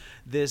 was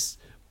this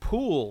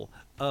pool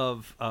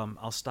of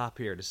I'll stop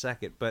here in a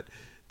second, but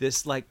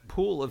this like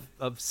pool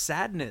of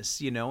sadness,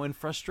 and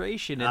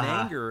frustration and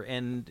anger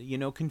and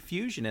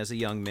confusion as a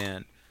young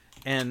man,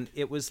 and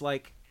it was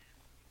like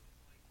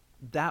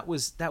that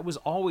was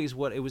always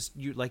what it was.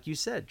 Like you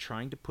said,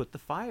 trying to put the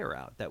fire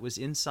out that was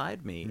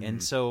inside me,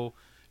 and so.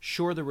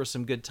 Sure, there were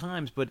some good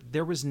times, but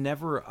there was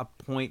never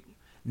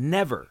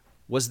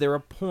was there a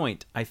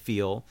point, I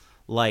feel,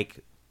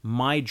 like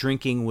my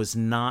drinking was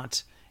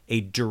not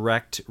a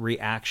direct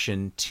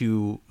reaction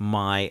to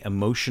my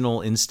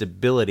emotional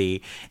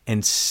instability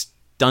and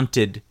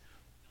stunted,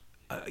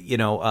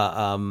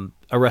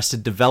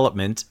 Arrested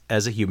Development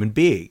as a human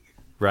being,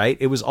 right?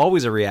 It was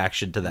always a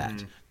reaction to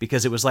that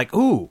because it was like,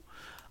 ooh,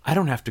 I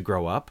don't have to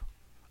grow up.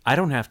 I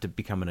don't have to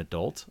become an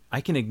adult.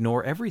 I can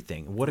ignore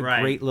everything. What a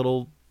great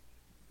little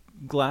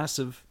glass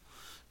of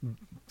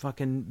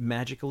fucking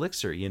magic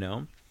elixir, you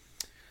know?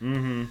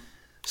 Mm-hmm.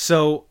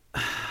 So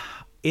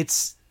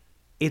it's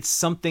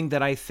something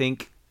that I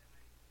think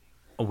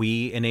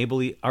we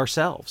enable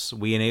ourselves.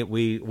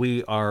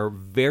 We are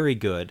very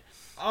good.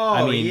 Oh,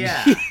 I mean,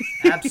 yeah.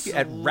 Absolutely,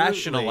 at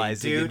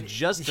rationalizing dude. and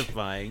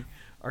justifying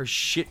our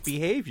shit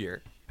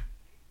behavior.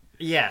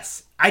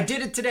 Yes. I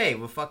did it today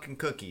with fucking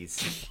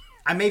cookies.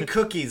 I made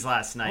cookies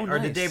last night, or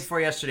the day before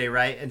yesterday,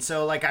 right? And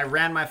so, like, I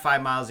ran my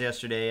 5 miles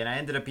yesterday, and I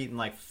ended up eating,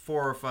 like,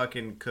 4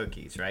 fucking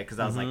cookies, right? Because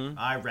I was like,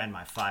 I ran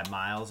my 5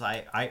 miles.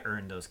 I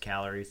earned those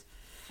calories.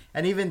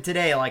 And even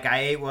today, like, I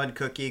ate 1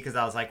 cookie because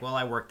I was like, well,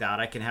 I worked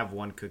out. I can have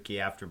 1 cookie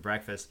after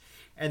breakfast.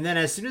 And then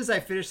as soon as I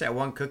finished that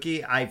 1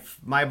 cookie,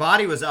 my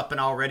body was up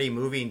and already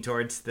moving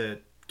towards the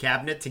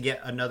cabinet to get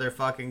another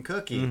fucking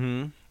cookie.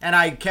 Mm-hmm. And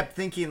I kept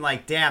thinking,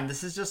 like, damn,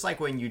 this is just like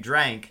when you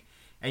drank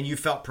and you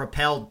felt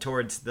propelled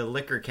towards the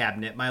liquor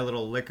cabinet, my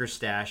little liquor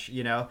stash,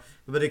 you know?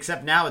 But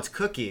except now it's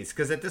cookies.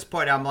 Because at this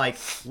point, I'm like,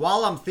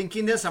 while I'm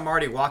thinking this, I'm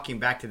already walking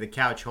back to the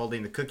couch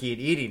holding the cookie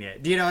and eating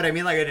it. Do you know what I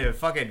mean? Like I'm in a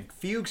fucking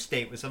fugue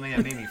state with something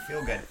that made me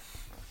feel good.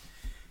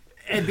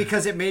 And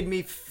because it made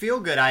me feel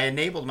good, I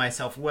enabled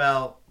myself.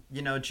 Well,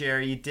 you know,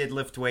 Jerry, you did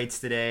lift weights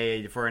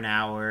today for an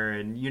hour,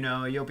 and, you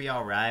know, you'll be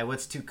all right.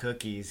 What's 2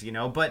 cookies, you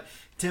know? But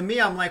to me,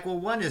 I'm like, well,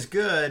 1 is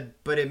good,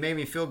 but it made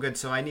me feel good,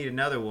 so I need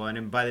another one.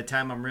 And by the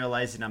time I'm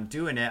realizing I'm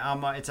doing it,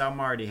 I'm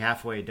already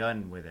halfway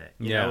done with it,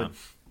 you know?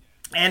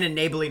 And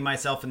enabling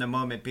myself in the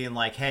moment, being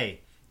like,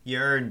 hey, you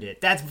earned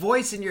it. That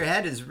voice in your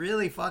head is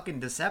really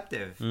fucking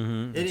deceptive.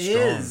 Mm-hmm, it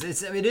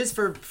is. It is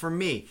for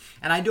me.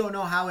 And I don't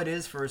know how it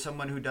is for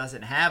someone who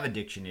doesn't have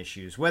addiction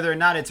issues, whether or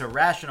not it's a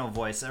rational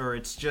voice or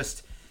it's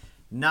just...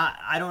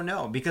 I don't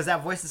know, because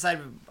that voice inside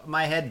of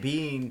my head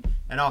being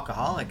an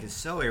alcoholic is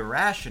so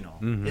irrational.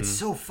 Mm-hmm. It's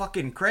so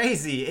fucking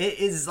crazy. It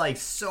is like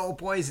so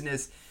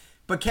poisonous,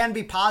 but can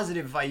be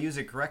positive if I use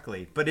it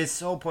correctly. But it's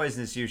so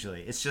poisonous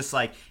usually. It's just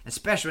like,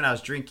 especially when I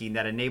was drinking,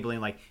 that enabling,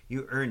 like,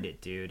 you earned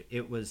it, dude.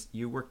 It was,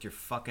 you worked your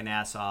fucking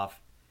ass off.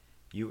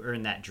 You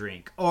earned that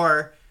drink.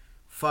 Or,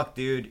 fuck,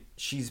 dude,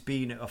 she's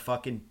being a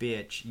fucking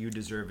bitch. You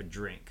deserve a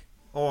drink.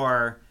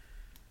 Or...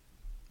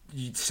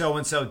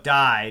 so-and-so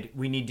died,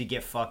 we need to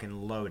get fucking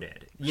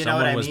loaded. You know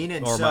what I mean?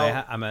 And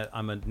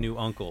I'm a new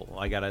uncle.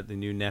 I got the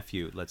new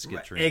nephew. Let's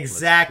get drunk.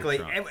 Exactly.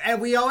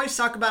 And we always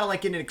talk about it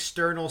like in an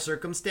external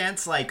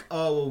circumstance, like,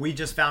 oh, well, we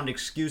just found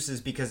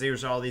excuses because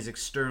there's all these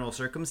external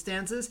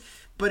circumstances.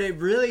 But it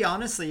really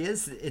honestly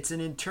is, it's an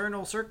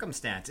internal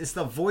circumstance. It's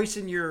the voice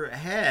in your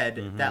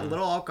head, that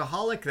little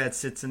alcoholic that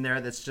sits in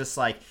there that's just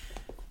like,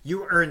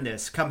 you earned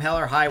this. Come hell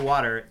or high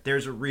water,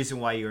 there's a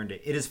reason why you earned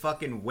it. It is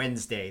fucking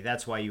Wednesday.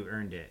 That's why you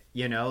earned it.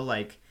 You know,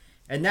 like,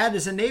 and that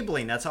is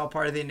enabling. That's all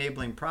part of the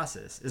enabling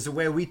process. Is the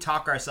way we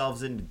talk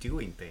ourselves into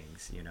doing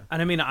things, you know? And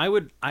I mean, I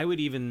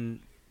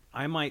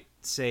might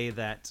say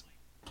that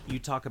you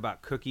talk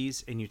about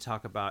cookies and you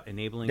talk about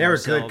enabling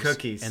ourselves. They were good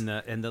cookies.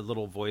 And the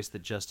little voice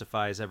that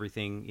justifies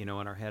everything, you know,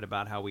 in our head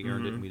about how we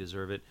earned it and we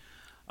deserve it.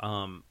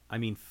 I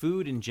mean,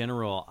 food in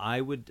general,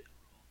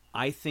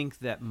 I think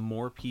that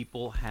more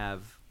people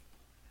have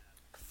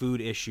food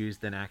issues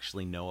than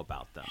actually know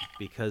about them,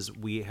 because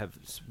we have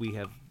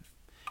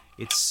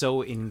it's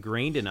so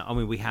ingrained in it. I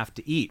mean, we have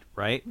to eat,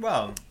 right?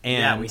 Well,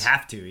 yeah, we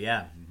have to,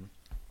 yeah.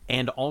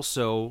 And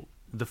also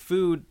the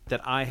food that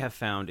I have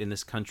found in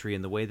this country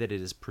and the way that it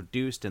is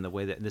produced and the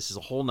way that, and this is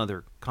a whole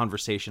nother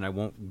conversation I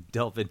won't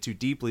delve into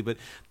deeply, but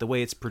the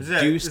way it's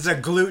produced. It's a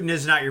gluten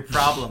is not your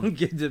problem.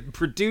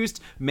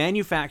 Produced,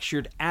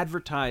 manufactured,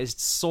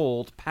 advertised,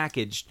 sold,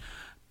 packaged,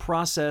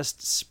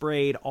 processed,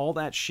 sprayed, all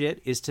that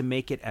shit is to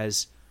make it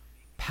as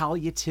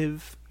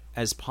palliative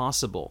as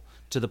possible,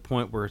 to the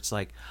point where it's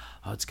like,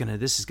 oh,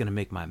 this is gonna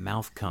make my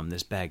mouth cum,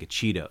 this bag of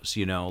Cheetos,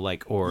 you know,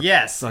 like, or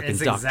fucking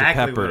Dr. exactly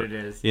Pepper, what it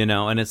is. You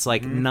know, and it's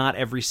like, not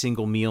every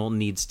single meal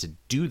needs to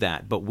do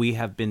that, but we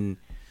have been,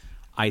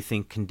 I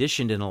think,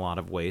 conditioned in a lot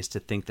of ways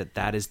to think that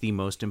that is the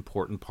most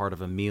important part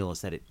of a meal,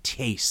 is that it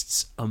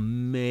tastes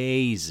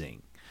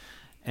amazing.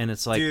 And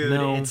it's like, dude,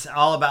 no, it's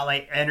all about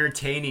like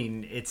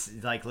entertaining. It's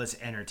like, let's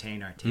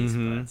entertain our taste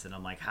buds. And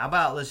I'm like, how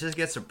about let's just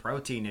get some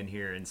protein in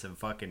here and some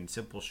fucking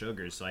simple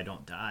sugars so I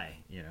don't die,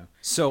 you know?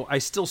 So I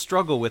still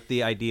struggle with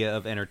the idea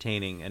of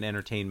entertaining and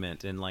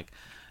entertainment, and like,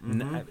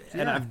 and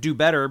I do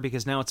better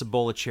because now it's a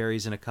bowl of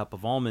cherries and a cup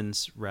of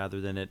almonds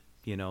rather than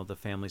the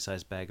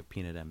family-sized bag of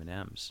peanut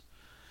M&Ms.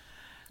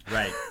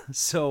 Right.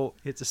 So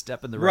it's a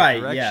step in the right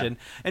direction.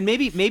 Yeah. And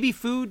maybe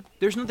food,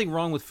 there's nothing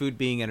wrong with food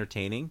being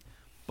entertaining,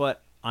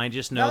 but I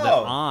just know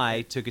that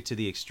I took it to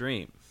the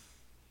extreme,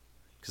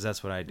 because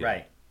that's what I do.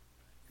 Right.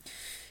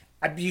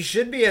 You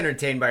should be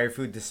entertained by your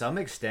food to some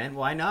extent.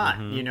 Why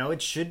not? You know,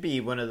 it should be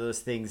one of those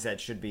things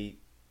that should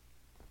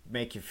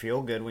make you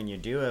feel good when you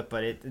do it.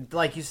 But it,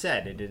 like you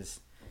said, it is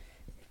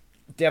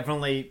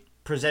definitely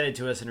presented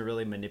to us in a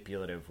really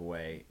manipulative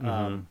way.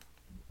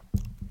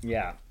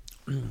 Yeah.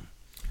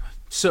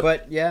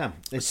 But yeah,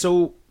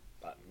 so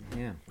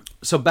yeah.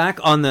 So back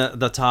on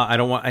the top, I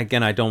don't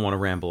want to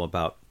ramble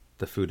about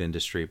the food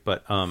industry,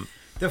 but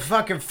the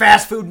fucking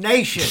fast food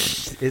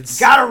nation. It's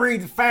gotta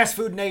read the fast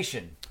food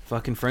nation.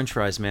 Fucking French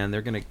fries, man. They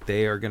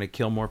are gonna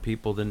kill more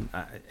people than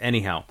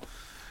anyhow.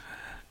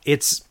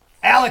 It's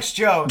Alex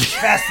Jones,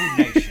 fast food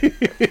nation.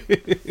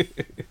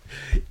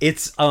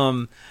 It's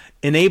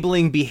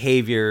enabling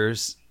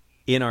behaviors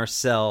in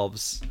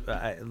ourselves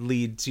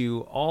lead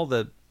to all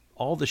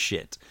the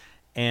shit,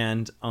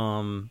 and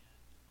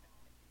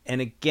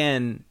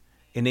again,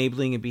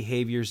 enabling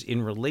behaviors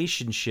in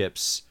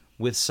relationships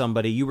with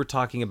somebody. You were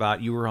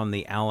on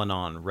the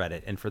Al-Anon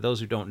Reddit, and for those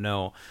who don't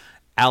know,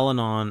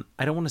 Al-Anon,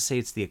 I don't want to say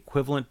it's the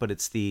equivalent, but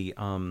it's the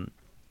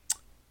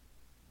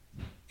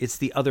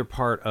other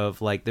part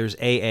of, like, there's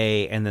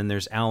AA and then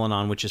there's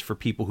Al-Anon, which is for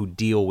people who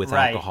deal with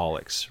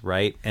alcoholics,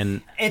 right?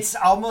 And it's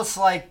almost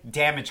like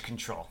damage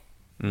control.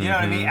 You know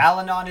what I mean?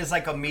 Al-Anon is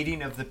like a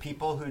meeting of the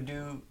people who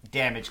do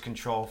damage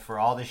control for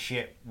all the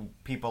shit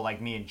people like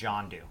me and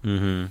John do.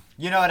 Mm-hmm.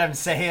 You know what I'm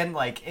saying?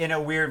 Like, in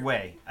a weird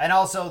way. And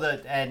also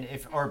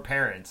or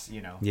parents,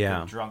 you know,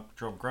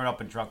 grown up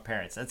and drunk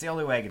parents. That's the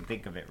only way I can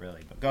think of it,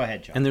 really. But go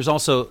ahead, John. And there's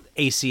also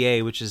ACA,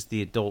 which is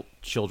the Adult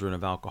Children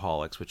of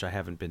Alcoholics, which I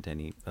haven't been to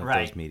any of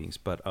those meetings,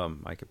 but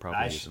I could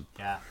probably use them.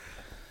 Yeah.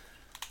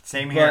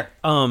 Same here.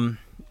 But,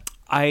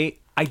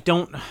 I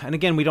don't, and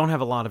again, we don't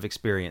have a lot of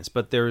experience,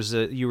 but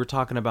you were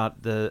talking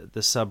about the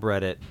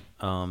subreddit,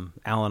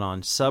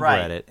 Al-Anon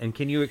subreddit, and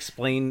can you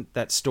explain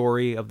that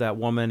story of that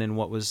woman and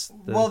what was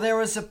Well, there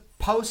was a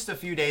post a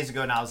few days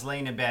ago, and I was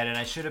laying in bed, and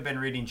I should have been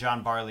reading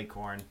John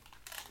Barleycorn.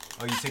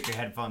 Oh, you took your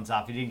headphones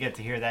off. You didn't get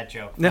to hear that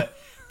joke. No.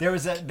 There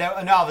was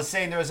I was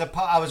saying there was a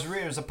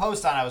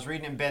post on. I was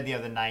reading in bed the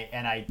other night,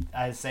 and I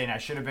was saying I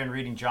should have been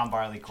reading John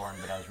Barleycorn,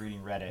 but I was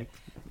reading Reddit,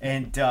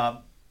 and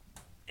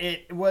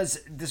it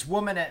was this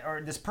woman or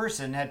this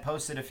person had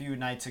posted a few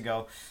nights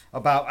ago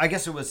about, I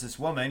guess it was this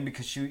woman,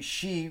 because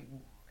she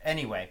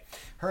anyway,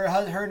 her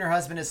and her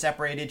husband is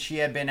separated. She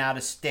had been out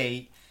of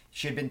state.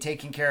 She had been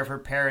taking care of her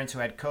parents who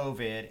had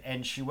COVID,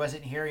 and she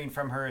wasn't hearing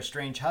from her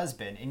estranged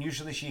husband. And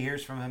usually she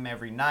hears from him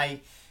every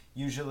night.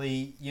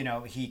 Usually, you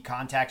know, he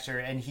contacts her,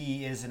 and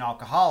he is an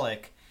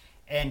alcoholic.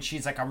 And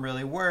she's like, I'm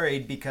really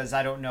worried because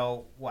I don't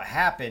know what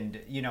happened,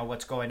 you know,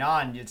 what's going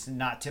on. It's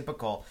not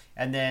typical.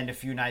 And then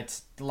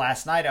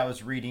last night I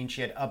was reading,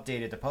 she had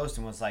updated the post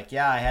and was like,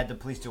 yeah, I had the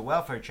police do a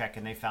welfare check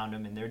and they found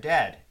him and they're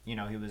dead. You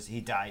know,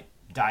 he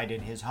died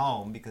in his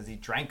home because he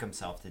drank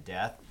himself to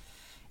death.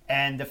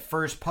 And the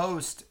first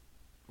post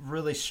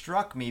really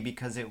struck me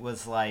because it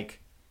was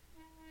like,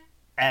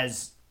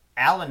 as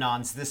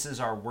Al-Anons, this is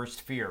our worst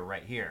fear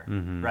right here,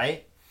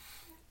 right?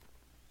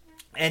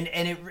 And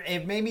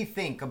it made me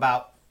think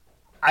about,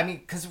 I mean,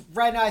 because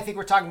right now I think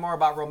we're talking more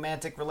about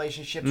romantic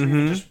relationships.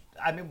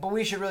 But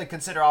we should really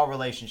consider all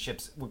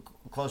relationships,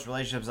 close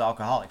relationships with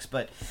alcoholics.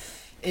 But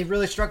it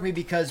really struck me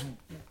because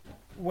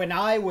when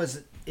I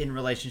was in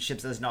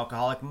relationships as an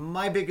alcoholic,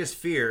 my biggest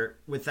fear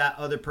with that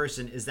other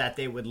person is that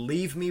they would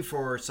leave me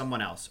for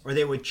someone else, or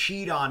they would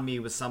cheat on me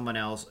with someone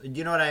else.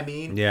 You know what I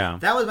mean? Yeah.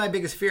 That was my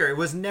biggest fear. It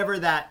was never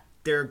that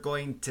they're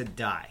going to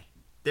die.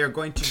 They're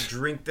going to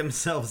drink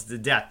themselves to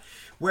death.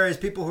 Whereas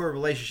people who are in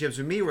relationships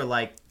with me were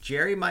like,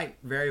 Jerry might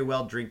very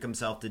well drink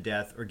himself to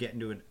death or get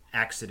into an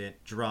accident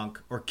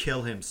drunk or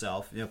kill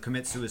himself, you know,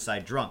 commit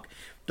suicide drunk.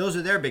 Those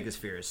are their biggest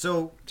fears.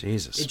 So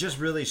Jesus, it just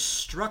really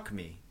struck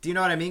me. Do you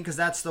know what I mean? Because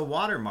that's the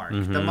watermark.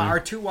 Our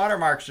two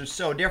watermarks are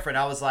so different.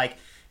 I was like,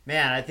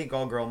 man, I think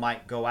old girl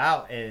might go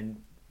out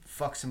and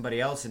fuck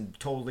somebody else and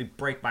totally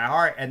break my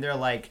heart. And they're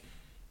like,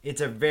 it's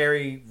a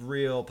very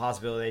real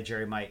possibility that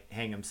Jerry might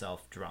hang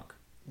himself drunk.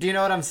 Do you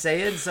know what I'm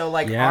saying? So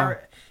like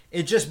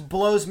it just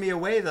blows me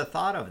away, the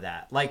thought of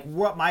that. Like,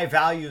 what my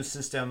value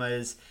system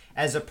is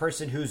as a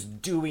person who's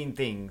doing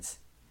things,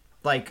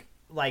 like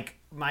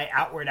my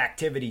outward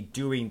activity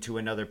doing to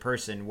another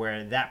person,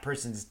 where that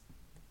person's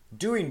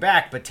doing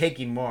back but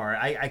taking more.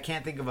 I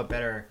can't think of a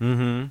better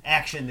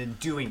action than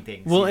doing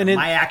things. Well,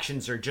 my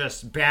actions are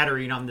just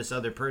battering on this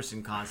other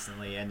person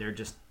constantly, and they're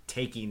just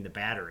taking the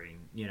battering,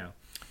 you know.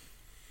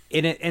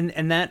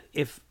 And that,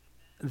 if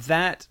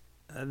that...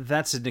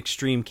 that's an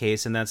extreme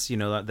case, and that's, you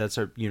know, that's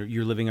our, you know,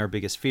 you're living our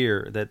biggest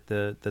fear, that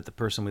the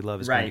person we love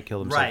is going to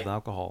kill himself with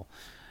alcohol,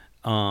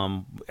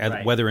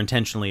 whether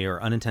intentionally or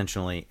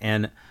unintentionally.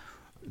 And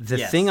the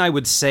thing I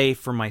would say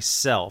for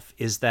myself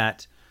is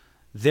that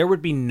there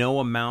would be no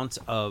amount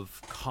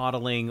of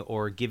coddling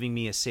or giving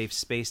me a safe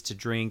space to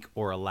drink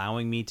or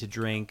allowing me to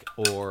drink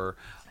or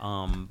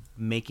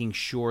making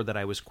sure that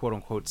I was quote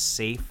unquote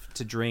safe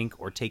to drink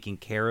or taking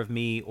care of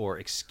me or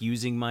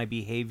excusing my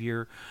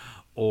behavior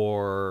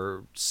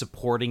or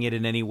supporting it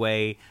in any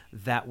way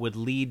that would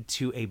lead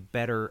to a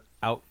better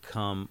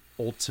outcome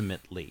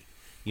ultimately.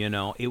 You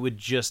know, it would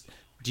just,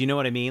 do you know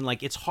what I mean?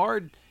 Like, it's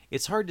hard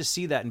to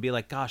see that and be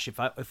like, gosh,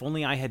 if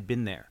only I had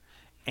been there.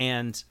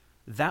 And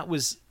that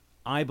was,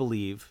 I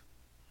believe,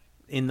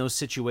 in those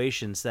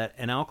situations, that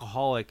an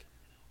alcoholic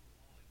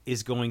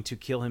is going to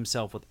kill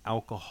himself with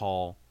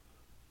alcohol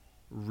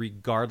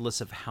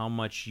regardless of how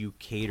much you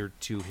cater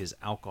to his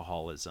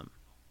alcoholism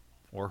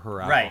or her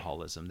Right.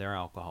 alcoholism, their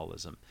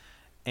alcoholism.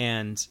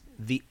 And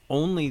the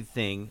only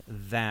thing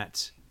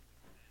that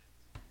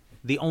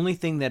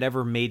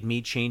ever made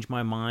me change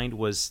my mind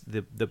was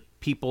the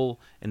people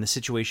and the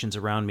situations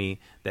around me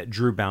that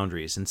drew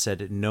boundaries and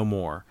said, no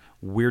more.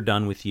 We're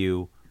done with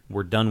you.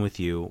 We're done with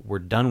you. We're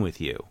done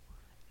with you.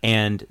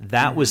 And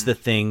that was the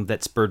thing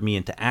that spurred me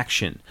into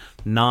action.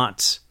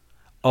 Not,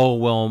 oh,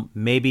 well,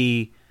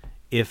 maybe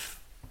if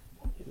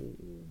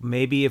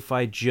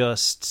I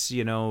just,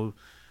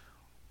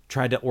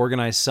 tried to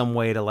organize some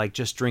way to like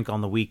just drink on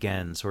the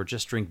weekends or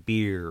just drink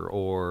beer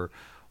or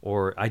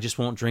I just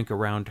won't drink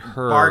around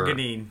her.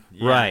 Bargaining.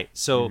 Yeah. Right.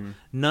 So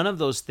none of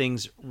those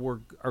things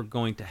are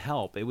going to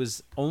help. It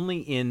was only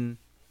in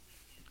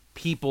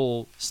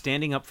people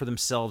standing up for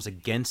themselves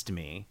against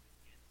me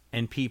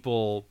and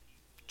people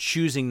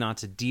choosing not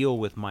to deal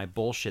with my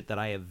bullshit that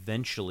I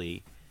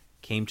eventually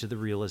came to the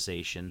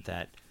realization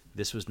that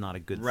this was not a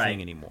good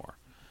thing anymore.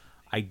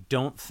 I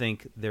don't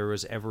think there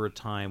was ever a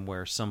time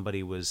where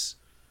somebody was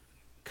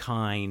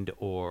kind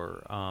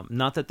or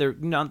not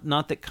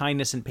that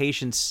kindness and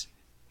patience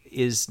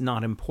is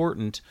not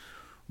important,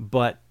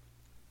 but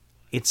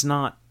it's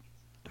like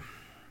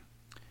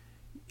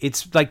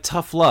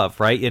tough love,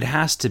 right? It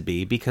has to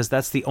be, because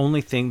that's the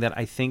only thing that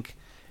I think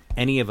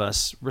any of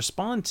us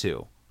respond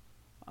to.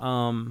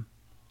 I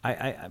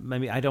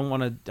mean, I don't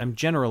want to. I'm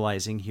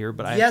generalizing here,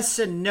 but yes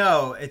and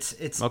no.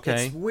 It's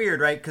okay. It's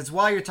weird, right? Because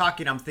while you're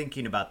talking, I'm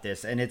thinking about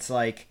this, and it's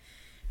like,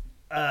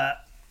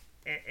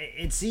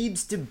 it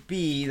seems to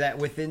be that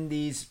within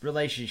these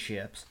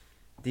relationships,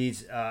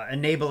 these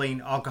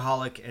enabling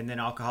alcoholic and then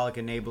alcoholic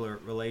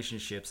enabler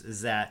relationships,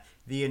 is that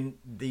the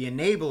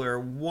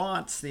enabler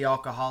wants the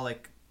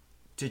alcoholic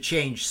to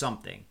change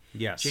something.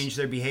 Yes. Change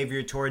their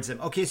behavior towards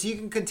them. Okay, so you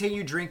can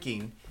continue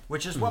drinking,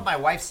 which is what my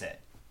wife said.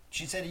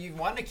 She said, you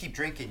want to keep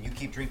drinking, you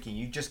keep drinking.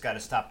 You just got to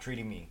stop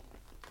treating me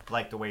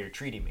like the way you're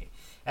treating me.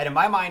 And in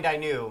my mind, I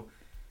knew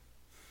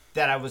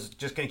that I was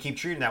just going to keep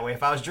treating that way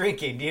if I was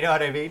drinking. Do you know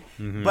what I mean?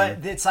 Mm-hmm.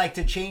 But it's like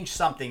to change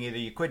something. Either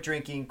you quit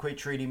drinking, quit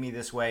treating me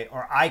this way,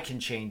 or I can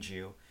change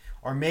you.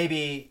 Or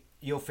maybe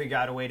you'll figure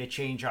out a way to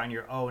change on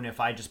your own if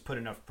I just put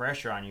enough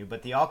pressure on you.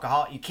 But the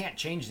alcoholic, you can't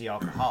change the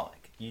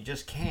alcoholic. You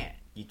just can't.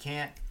 You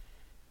can't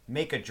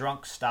make a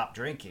drunk stop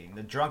drinking.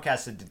 The drunk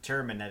has to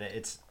determine that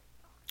it's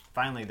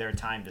finally their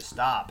time to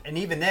stop. And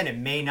even then, it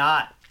may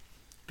not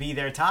be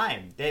their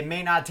time. It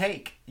may not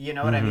take. You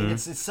know what I mean?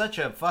 It's such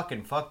a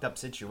fucking fucked up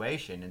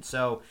situation. And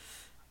so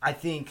I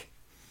think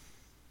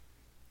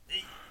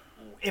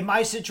in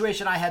my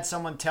situation, I had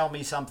someone tell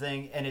me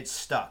something and it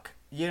stuck.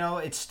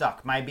 It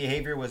stuck. My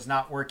behavior was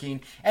not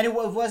working. And it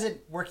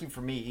wasn't working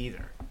for me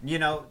either.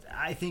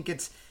 I think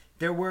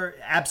there were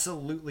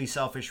absolutely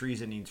selfish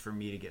reasonings for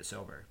me to get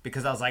sober,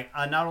 because I was like,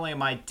 not only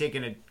am I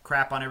taking a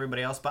crap on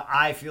everybody else, but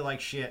I feel like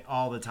shit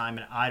all the time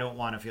and I don't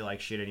want to feel like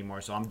shit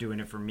anymore. So I'm doing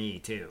it for me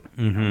too.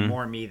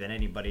 More me than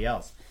anybody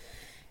else.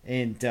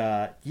 And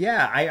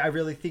I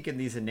really think in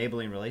these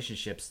enabling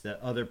relationships, the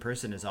other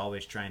person is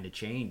always trying to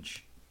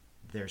change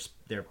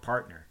their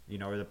partner,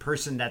 or the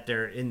person that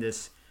they're in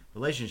this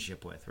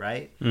relationship with,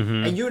 right?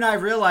 And you and I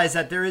realize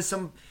that there is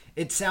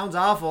it sounds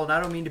awful and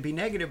I don't mean to be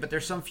negative, but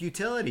there's some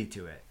futility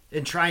to it.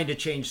 In trying to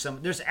change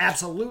there's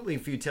absolutely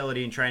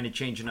futility in trying to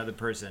change another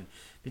person,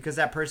 because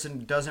that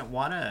person doesn't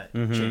want to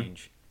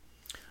change,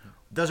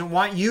 doesn't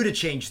want you to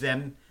change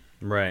them.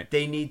 Right.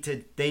 They need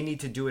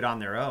to do it on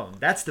their own.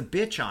 That's the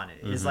bitch on it.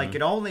 Is like,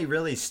 it only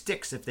really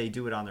sticks if they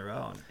do it on their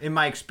own. In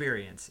my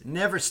experience, it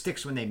never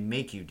sticks when they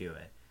make you do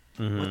it.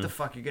 What the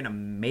fuck, you're gonna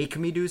make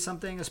me do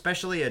something?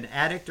 Especially an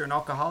addict or an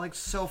alcoholic,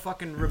 so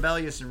fucking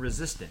rebellious and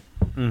resistant.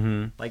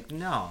 Like,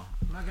 no,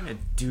 I'm not gonna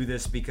do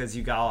this because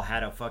you all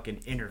had a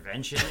fucking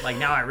intervention. Like,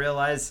 now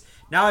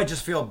I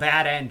just feel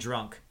bad and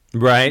drunk.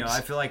 Right. I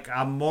feel like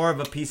I'm more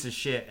of a piece of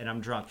shit and I'm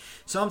drunk.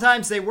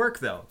 Sometimes they work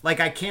though. Like,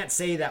 I can't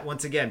say that,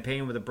 once again,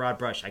 painting with a broad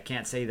brush, I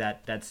can't say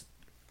that that's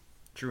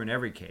true in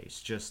every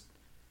case. Just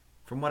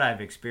from what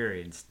I've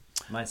experienced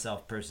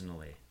myself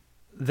personally.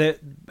 As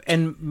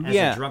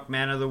a drunk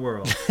man of the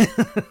world.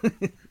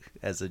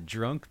 As a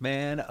drunk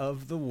man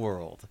of the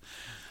world.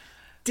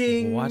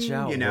 Ding! Watch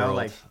out,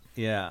 world.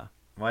 Yeah.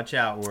 Watch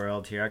out,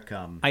 world. Here I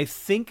come. I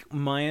think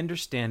my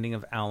understanding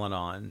of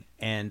Al-Anon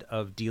and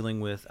of dealing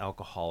with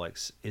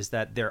alcoholics is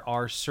that there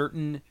are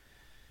certain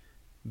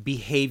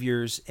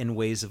behaviors and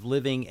ways of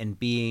living and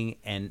being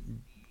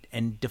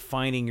and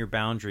defining your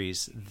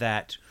boundaries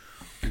that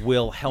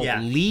will help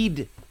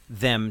lead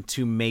them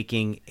to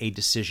making a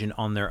decision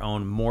on their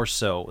own, more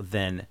so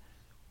than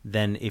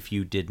if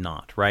you did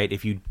not, right?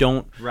 If you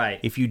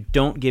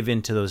don't give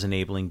in to those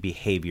enabling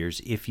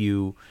behaviors, if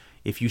you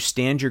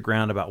stand your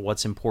ground about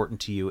what's important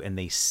to you and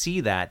they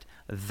see that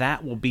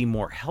will be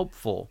more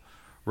helpful,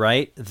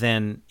 right?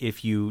 Than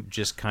if you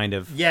just kind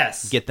of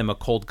get them a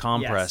cold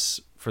compress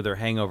for their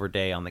hangover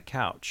day on the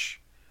couch.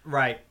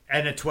 Right.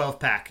 And a 12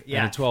 pack.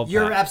 Yeah. And a 12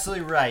 You're pack.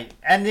 absolutely right.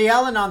 And the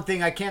Al-Anon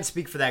thing, I can't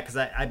speak for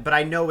that but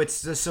I know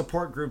it's a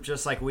support group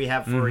just like we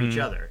have for each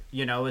other.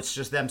 You know, it's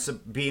just them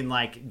being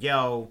like,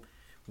 yo,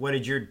 what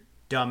did your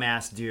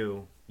dumbass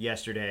do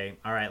yesterday?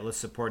 All right, let's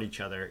support each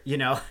other, you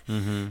know?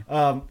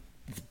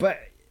 But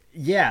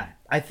yeah,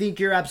 I think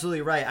you're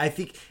absolutely right. I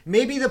think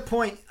maybe the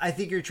point I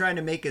think you're trying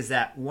to make is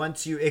that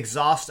once you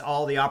exhaust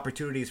all the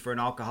opportunities for an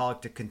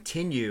alcoholic to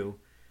continue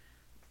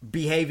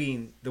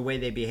behaving the way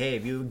they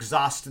behave, you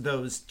exhaust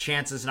those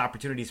chances and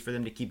opportunities for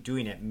them to keep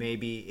doing it.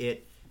 Maybe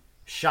it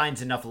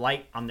shines enough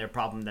light on their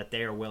problem that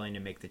they are willing to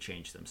make the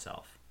change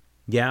themselves.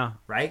 Yeah.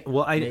 Right?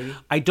 Well, Maybe.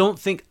 I don't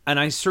think, and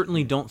I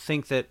certainly don't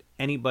think that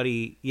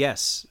anybody.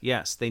 Yes,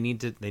 they need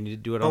to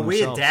do it But on we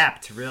themselves.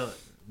 adapt, really.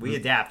 We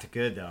adapt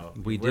good though.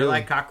 We We're do.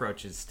 like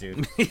cockroaches,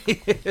 dude.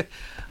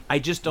 I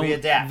just don't. We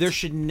adapt. There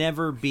should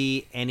never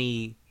be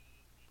any,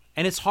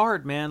 and it's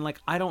hard, man.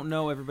 Like I don't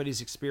know everybody's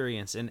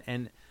experience,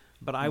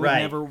 but I would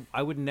Right.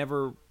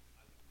 never.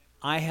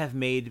 I have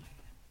made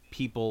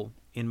people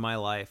in my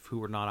life who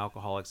were not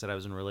alcoholics that I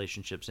was in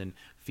relationships and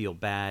feel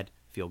bad,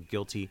 feel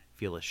guilty,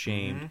 feel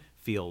ashamed,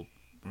 feel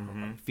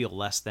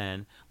less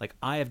than. Like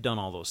I have done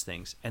all those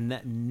things, and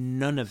that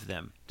none of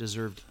them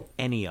deserved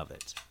any of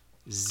it.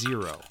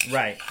 Zero.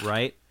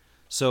 Right?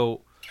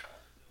 So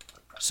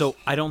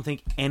I don't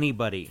think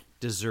anybody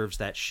deserves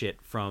that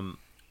shit from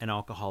an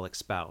alcoholic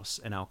spouse,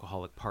 an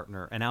alcoholic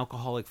partner, an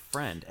alcoholic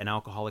friend, an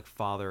alcoholic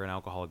father, an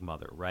alcoholic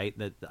mother, right?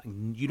 That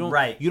you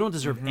don't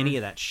deserve any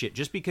of that shit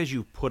just because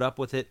you put up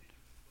with it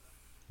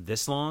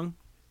this long.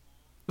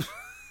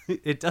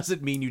 It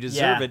doesn't mean you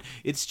deserve it.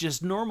 It's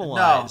just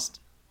normalized.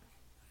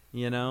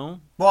 You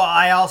know? Well,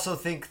 I also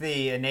think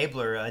the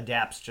enabler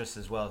adapts just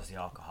as well as the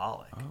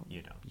alcoholic.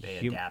 You know, they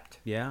adapt.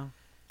 Yeah.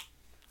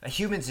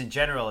 Humans in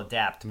general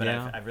adapt, but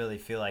Yeah. I really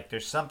feel like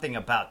there's something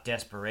about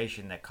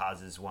desperation that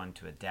causes one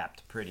to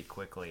adapt pretty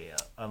quickly,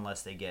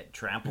 unless they get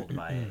trampled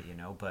by it, you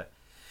know. But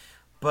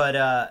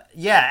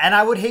yeah, and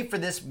I would hate for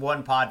this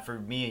one pod for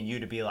me and you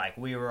to be like,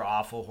 we were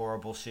awful,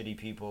 horrible, shitty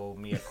people,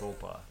 mea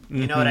culpa.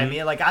 You know what I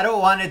mean? Like, I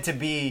don't want it to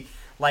be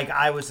like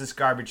I was this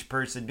garbage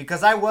person,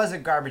 because I was a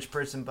garbage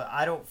person, but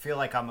I don't feel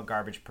like I'm a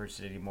garbage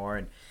person anymore.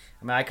 And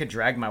I mean, I could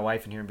drag my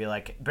wife in here and be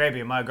like,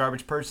 baby, am I a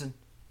garbage person?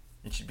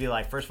 And she'd be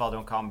like, first of all,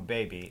 don't call me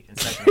baby. And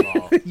second of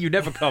all, You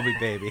never call me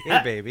baby.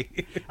 Hey,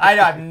 baby. I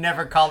know, I've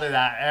never called her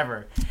that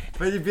ever.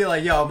 But you'd be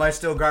like, yo, am I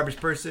still a garbage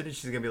person? And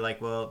she's going to be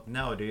like, well,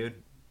 no, dude.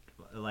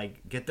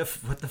 Like,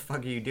 what the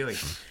fuck are you doing?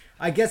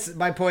 I guess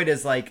my point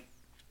is, like,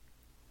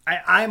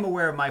 I'm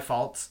aware of my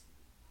faults,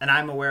 and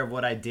I'm aware of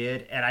what I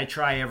did, and I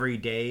try every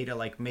day to,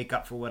 like, make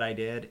up for what I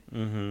did.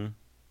 Mm-hmm.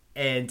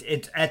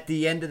 And at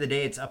the end of the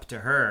day, it's up to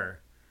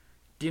her.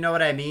 Do you know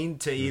what I mean?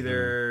 To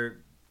either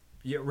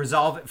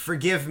resolve it,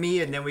 forgive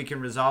me, and then we can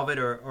resolve it,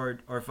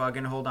 or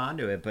fucking hold on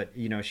to it. But,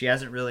 you know, she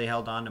hasn't really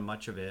held on to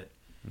much of it.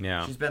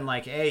 Yeah. She's been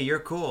like, hey, you're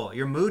cool.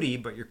 You're moody,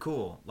 but you're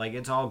cool. Like,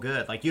 it's all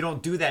good. Like, you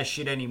don't do that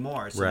shit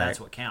anymore, so Right. that's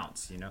what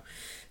counts, you know?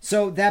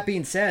 So, that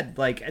being said,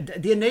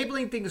 like, the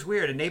enabling thing is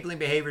weird. Enabling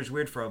behavior is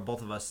weird for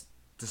both of us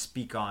to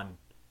speak on.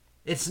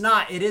 It's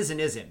not, it is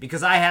and isn't.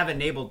 Because I have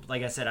enabled,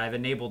 like I said, I've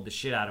enabled the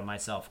shit out of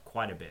myself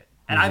quite a bit.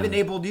 And I've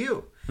enabled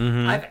you.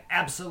 I've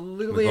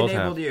absolutely We both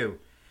enabled have. you.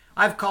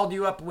 I've called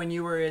you up when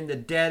you were in the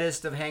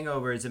deadest of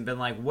hangovers and been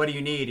like, what do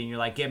you need? And you're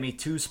like, get me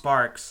 2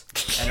 Sparks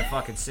and a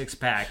fucking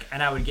 6-pack.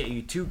 And I would get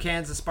you 2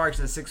 cans of Sparks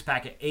and a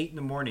 6-pack at 8 in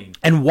the morning.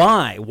 And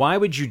why? Why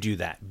would you do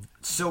that?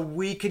 So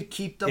we could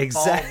keep the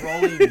Exact-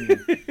 ball rolling.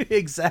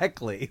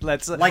 Exactly.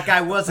 Let's Like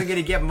I wasn't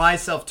going to get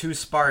myself 2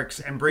 Sparks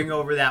and bring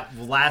over that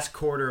last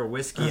quarter of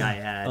whiskey I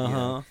had. You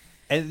know?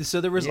 And so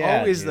there was Yeah,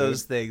 always dude.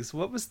 those things.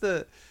 What was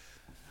the?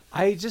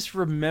 I just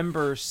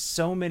remember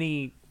so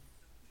many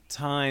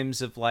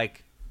times of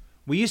like,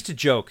 we used to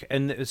joke,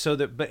 and so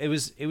that, but it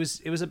was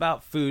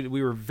about food.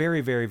 We were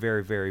very, very,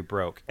 very, very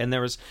broke, and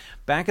there was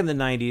back in the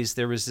 '90s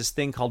there was this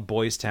thing called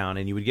Boys Town,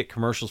 and you would get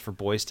commercials for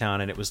Boys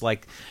Town, and it was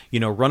like, you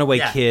know, runaway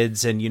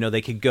kids, and you know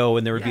they could go,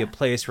 and there would be a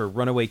place where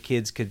runaway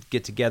kids could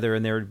get together,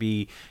 and there would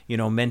be, you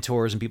know,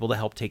 mentors and people to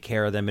help take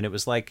care of them, and it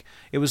was like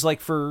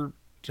for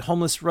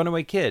homeless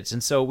runaway kids.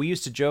 And so we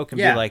used to joke and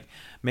be like,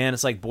 man,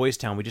 it's like Boys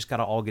Town, we just got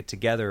to all get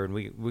together, and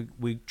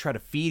we try to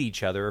feed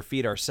each other or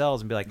feed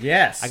ourselves and be like,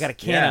 Yes. I got a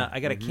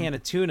can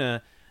of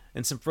tuna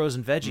and some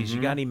frozen veggies. You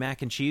got any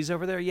mac and cheese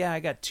over there? Yeah, I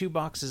got 2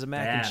 boxes of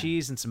mac and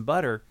cheese and some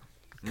butter.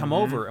 Come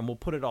over and we'll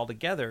put it all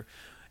together.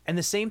 And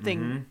the same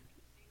thing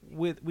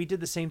we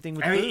did the same thing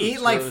with I mean, booze, eat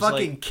where like it was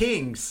fucking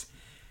kings.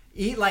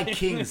 Eat like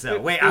kings,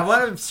 though. Wait, I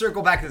want to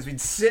circle back to this. We'd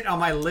sit on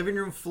my living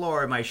room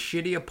floor in my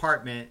shitty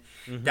apartment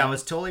that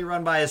was totally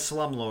run by a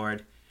slumlord,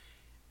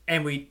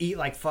 and we'd eat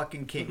like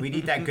fucking kings. We'd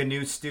eat that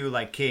GNU stew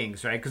like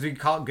kings, right? Because we'd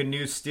call it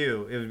GNU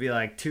stew. It would be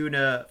like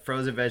tuna,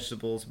 frozen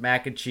vegetables,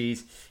 mac and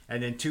cheese,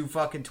 and then 2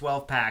 fucking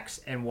 12-packs,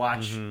 and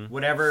watch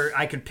whatever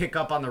I could pick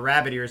up on the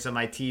rabbit ears on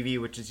my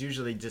TV, which is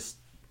usually just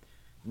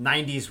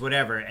 90s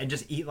whatever, and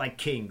just eat like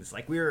kings.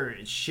 Like we were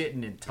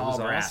shitting in tall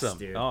grass, awesome.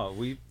 dude. Oh,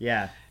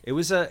 there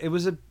was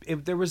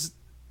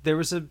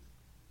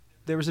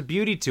a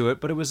beauty to it,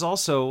 but it was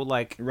also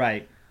like,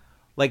 Right.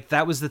 Like,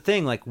 that was the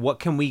thing. Like, what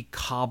can we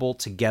cobble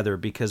together?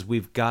 Because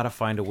we've got to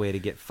find a way to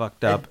get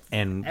fucked up,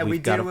 and we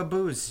got did it with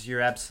booze.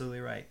 You're absolutely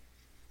right.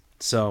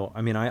 So,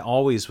 I mean, I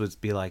always would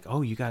be like,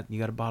 "Oh, you got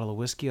a bottle of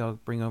whiskey? I'll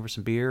bring over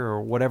some beer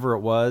or whatever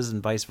it was,"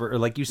 and vice versa. Or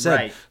like you said,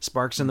 Right.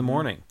 Sparks in the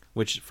morning.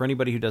 Which, for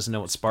anybody who doesn't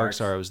know what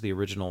Sparks are, it was the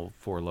original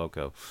Four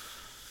Loko.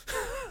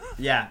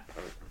 Yeah.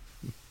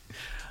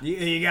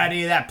 You got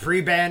any of that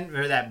pre-band,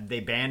 or that they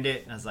banned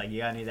it? And I was like,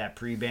 you got any of that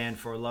pre-band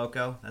for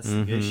Loco? That's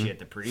some good shit,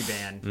 the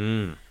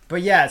pre-band.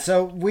 But yeah,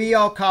 so we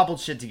all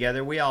cobbled shit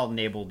together. We all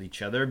enabled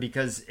each other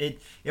because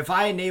if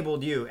I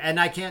enabled you, and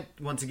I can't,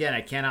 once again, I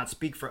cannot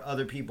speak for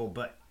other people,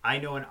 but I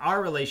know in our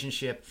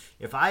relationship,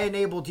 if I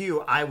enabled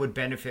you, I would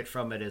benefit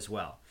from it as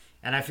well.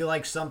 And I feel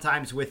like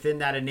sometimes within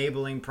that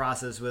enabling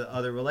process with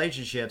other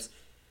relationships,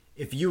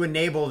 if you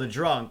enable the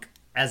drunk,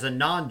 as a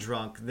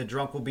non-drunk, the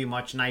drunk will be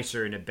much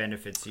nicer and it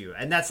benefits you.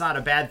 And that's not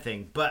a bad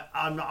thing. But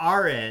on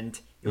our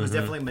end, it was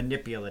definitely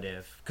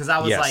manipulative. Because I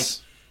was like,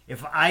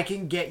 if I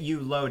can get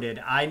you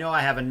loaded, I know I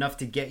have enough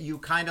to get you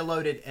kind of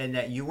loaded, and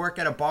that you work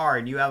at a bar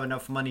and you have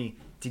enough money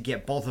to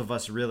get both of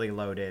us really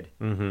loaded.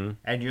 Mm-hmm.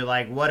 And you're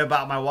like, what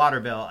about my water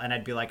bill? And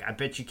I'd be like, I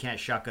bet you can't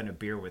shotgun a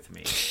beer with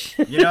me.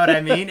 You know what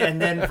I mean?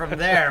 And then from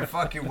there,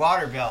 fuck your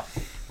water bill.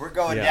 We're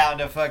going down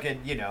to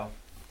fucking,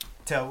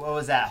 to what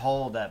was that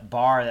hole, that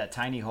bar, that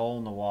tiny hole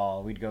in the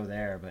wall. We'd go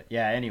there, but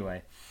yeah.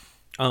 Anyway,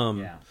 but I'm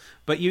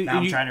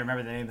trying to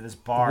remember the name of this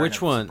bar.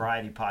 Which one?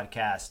 Sobriety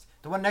podcast.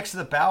 The one next to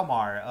the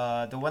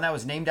Balmar. The one that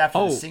was named after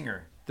the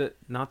singer.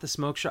 Not the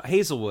smoke shop.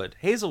 Hazelwood.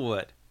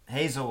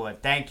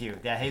 Thank you.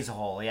 Yeah, Hazel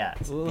Hole. Yeah,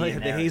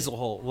 the Hazel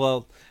Hole.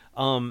 Well,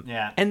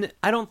 yeah. And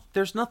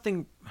there's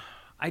nothing.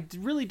 I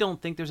really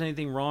don't think there's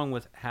anything wrong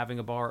with having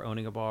a bar,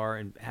 owning a bar,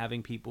 and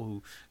having people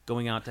who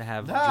going out to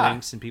have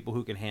drinks and people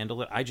who can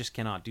handle it. I just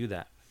cannot do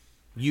that.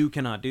 You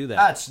cannot do that.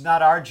 That's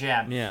not our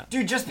jam. Yeah.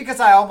 Dude, just because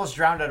I almost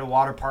drowned at a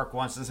water park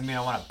once doesn't mean I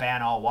want to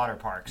ban all water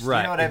parks. Right,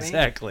 You know what I mean?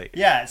 Exactly.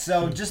 Yeah,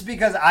 so just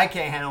because I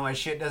can't handle my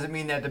shit doesn't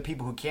mean that the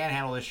people who can't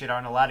handle this shit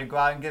aren't allowed to go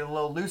out and get a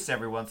little loose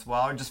every once in a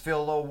while, or just feel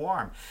a little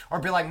warm. Or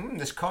be like,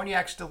 this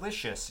cognac's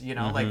delicious.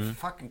 Like,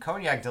 fucking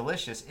cognac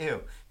delicious.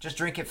 Ew. Just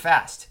drink it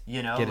fast.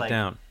 Get it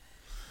down.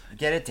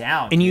 Get it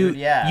down, and dude.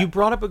 you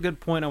brought up a good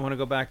point I want to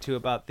go back to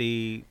about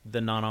the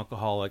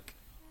non-alcoholic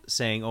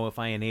saying, if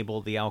I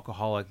enable the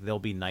alcoholic, they'll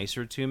be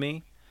nicer to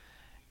me.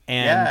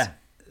 And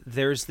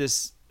there's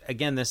this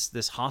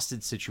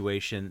hostage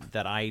situation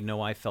that I know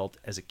I felt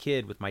as a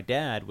kid with my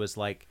dad, was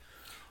like,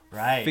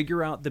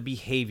 figure out the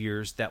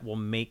behaviors that will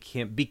make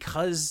him,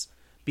 because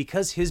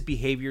his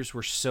behaviors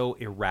were so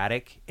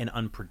erratic and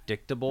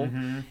unpredictable,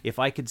 if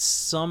I could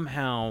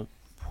somehow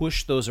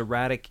push those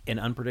erratic and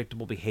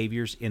unpredictable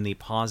behaviors in the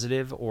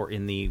positive or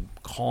in the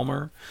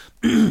calmer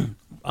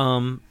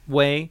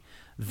way,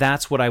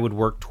 that's what I would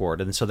work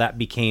toward. And so that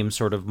became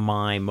sort of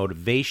my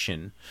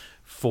motivation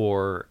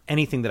for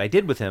anything that I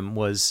did with him,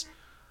 was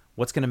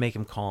what's going to make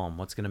him calm,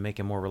 what's going to make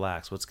him more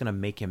relaxed, what's going to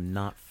make him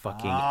not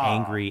fucking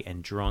angry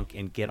and drunk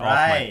and get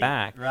off my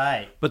back.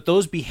 Right. But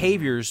those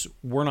behaviors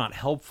were not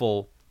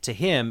helpful to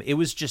him. It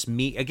was just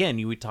me. Again,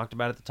 we talked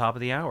about it at the top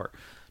of the hour.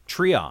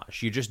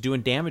 Triage. You're just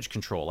doing damage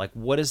control. Like,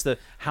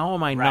 how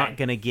am I not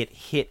going to get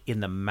hit in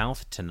the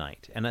mouth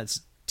tonight? And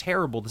that's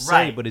terrible to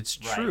say, but it's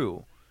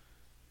true.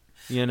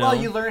 Well,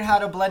 you learn how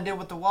to blend in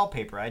with the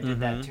wallpaper. I did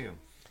that too.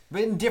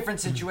 But in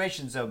different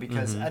situations, though,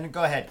 because and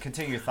go ahead,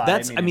 continue your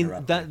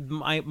thought.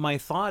 My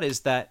thought is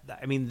that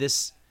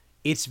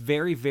it's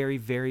very, very,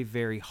 very,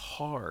 very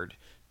hard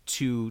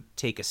to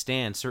take a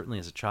stand, certainly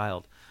as a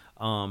child,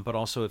 but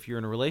also if you're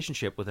in a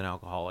relationship with an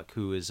alcoholic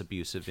who is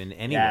abusive in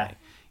any way,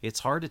 it's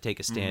hard to take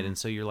a stand. And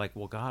so you're like,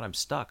 well, God, I'm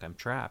stuck, I'm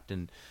trapped,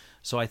 and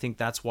so I think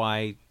that's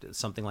why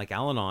something like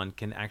Al-Anon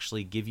can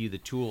actually give you the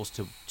tools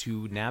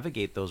to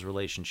navigate those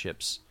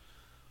relationships,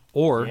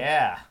 or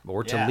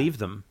to leave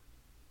them.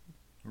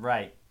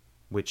 Right.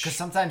 Because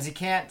sometimes you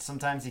can't,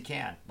 sometimes you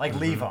can. Like,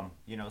 leave them.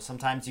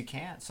 Sometimes you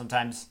can't.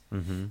 Sometimes,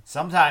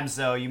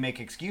 though, you make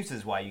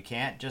excuses why you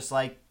can't. Just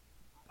like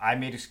I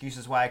made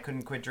excuses why I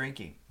couldn't quit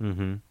drinking.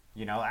 And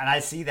I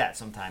see that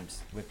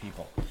sometimes with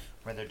people,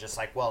 where they're just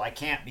like, well, I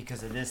can't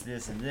because of this,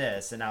 this, and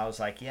this. And I was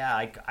like,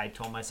 I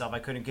told myself I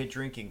couldn't quit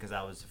drinking because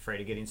I was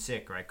afraid of getting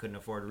sick, or I couldn't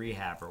afford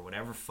rehab, or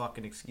whatever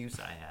fucking excuse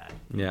I had.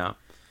 Yeah.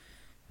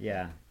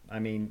 Yeah. I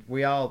mean,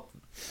 we all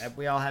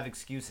have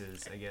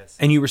excuses, I guess.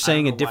 And you were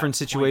saying a different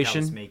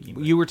situation?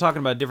 You were talking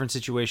about a different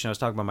situation. I was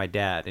talking about my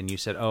dad, and you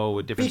said,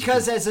 a different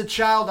Because as a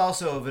child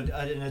also of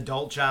an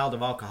adult child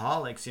of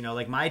alcoholics,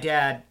 like my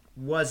dad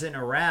wasn't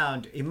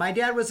around. My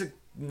dad was a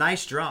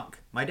nice drunk.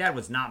 My dad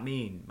was not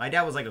mean. My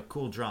dad was like a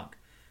cool drunk.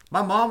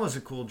 My mom was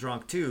a cool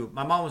drunk too.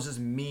 My mom was just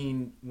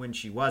mean when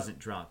she wasn't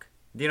drunk.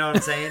 Do you know what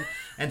I'm saying?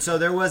 And so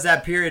there was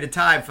that period of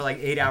time for like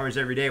 8 hours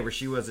every day where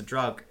she was a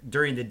drunk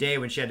during the day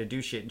when she had to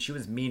do shit, and she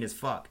was mean as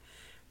fuck.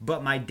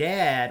 But my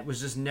dad was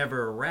just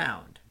never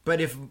around.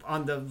 But if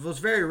on those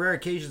very rare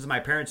occasions my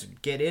parents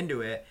would get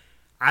into it,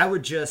 I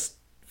would just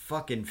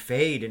fucking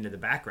fade into the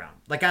background.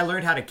 Like, I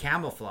learned how to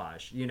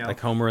camouflage, Like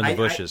Homer in the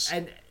bushes.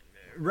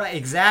 Right,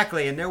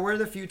 exactly. And there were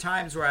the few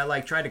times where I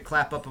like tried to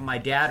clap up on my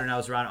dad when I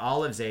was around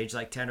Olive's age,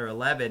 like 10 or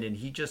 11, and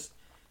he just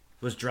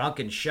was drunk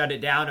and shut it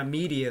down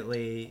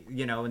immediately,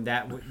 and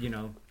that,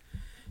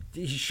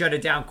 he shut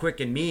it down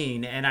quick and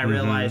mean. And I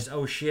realized,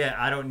 oh shit,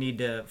 I don't need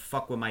to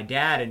fuck with my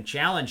dad and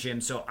challenge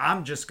him. So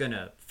I'm just going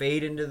to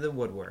fade into the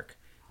woodwork.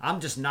 I'm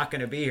just not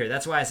going to be here.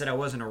 That's why I said I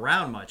wasn't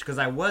around much, because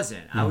I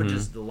wasn't. I would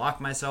just lock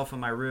myself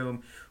in my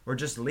room or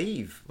just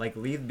leave.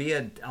 Be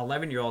an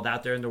 11-year-old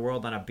out there in the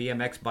world on a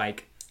BMX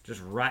bike,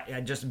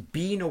 just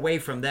being away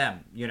from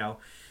them,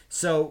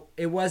 So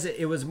it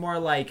was more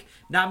like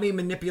not me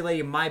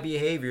manipulating my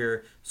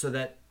behavior so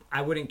that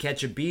I wouldn't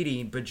catch a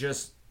beating, but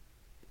just,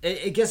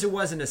 I guess it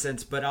was in a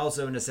sense, but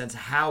also in a sense,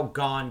 how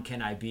gone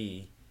can I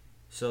be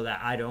so that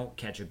I don't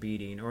catch a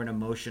beating or an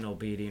emotional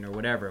beating or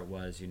whatever it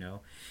was,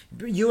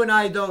 But you and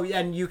I, though,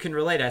 and you can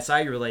relate, I saw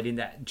you relating,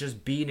 that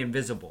just being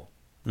invisible.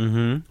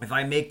 Mm-hmm. If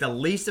I make the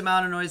least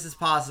amount of noise as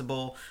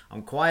possible,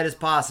 I'm quiet as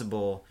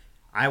possible,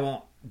 I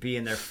won't be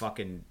in their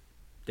fucking,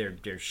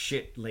 their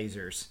shit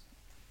lasers.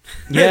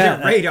 Yeah.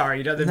 Their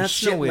radar, them that's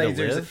shit no way to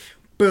lasers. live.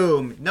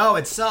 Boom. No,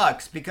 it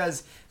sucks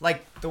because,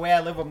 like, the way I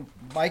live with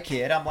my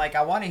kid, I'm like,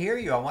 I want to hear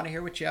you. I want to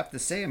hear what you have to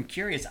say. I'm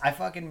curious. I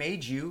fucking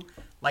made you.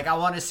 Like, I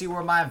want to see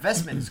where my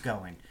investment is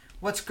going.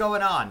 What's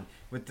going on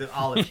with the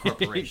Olive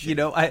Corporation?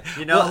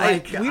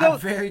 I'm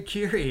very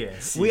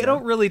curious. We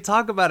don't really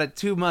talk about it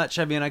too much.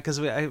 I mean, because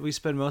we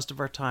spend most of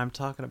our time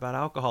talking about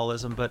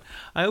alcoholism, but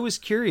I was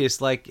curious.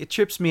 Like, it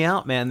trips me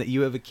out, man, that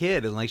you have a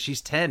kid and like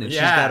she's 10 and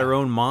she's got her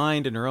own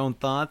mind and her own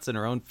thoughts and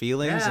her own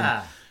feelings,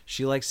 and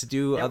she likes to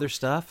do other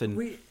stuff.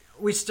 And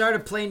we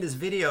started playing this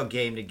video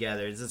game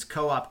together. It's this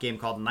co-op game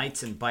called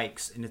Knights and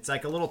Bikes, and it's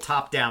like a little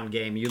top-down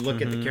game. You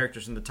look at the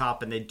characters from the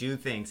top, and they do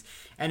things.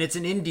 And it's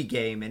an indie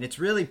game, and it's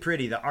really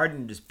pretty. The art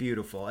is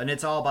beautiful, and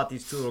it's all about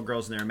these two little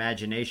girls and their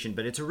imagination.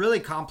 But it's a really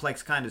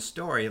complex kind of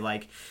story.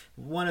 Like,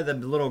 one of the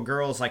little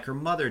girls, like, her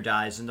mother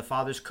dies, and the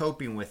father's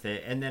coping with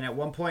it. And then at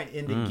one point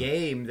in the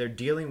game, they're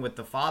dealing with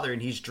the father,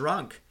 and he's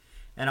drunk.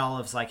 And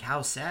Olive's like,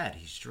 how sad,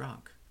 he's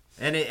drunk.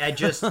 And I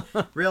just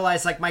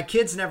realized, like, my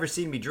kid's never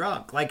seen me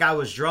drunk. Like, I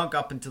was drunk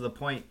up until the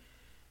point.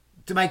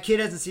 My kid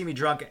hasn't seen me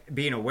drunk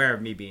being aware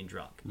of me being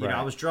drunk. You know,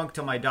 I was drunk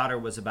till my daughter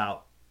was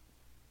about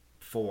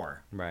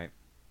 4.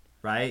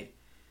 Right?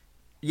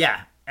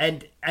 Yeah.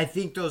 And I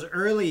think those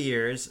early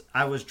years,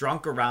 I was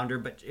drunk around her,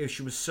 but if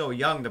she was so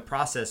young, the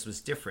process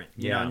was different.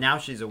 You know, now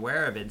she's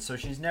aware of it. So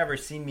she's never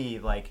seen me,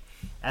 like,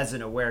 as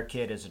an aware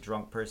kid, as a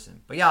drunk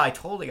person. But, yeah, I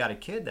totally got a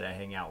kid that I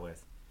hang out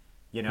with.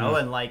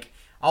 And, like,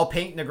 I'll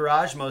paint in the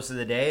garage most of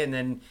the day, and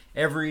then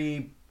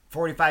every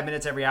 45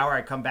 minutes, every hour,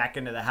 I come back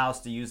into the house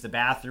to use the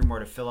bathroom or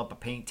to fill up a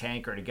paint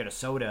tank or to get a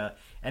soda.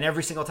 And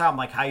every single time, I'm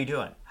like, how you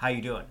doing? How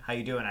you doing? How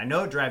you doing? I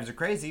know it drives her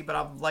crazy, but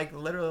I'm like,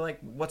 literally like,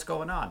 what's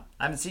going on?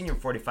 I haven't seen you in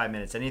 45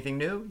 minutes. Anything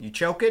new? You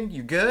choking?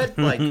 You good?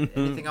 Like,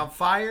 anything on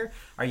fire?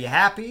 Are you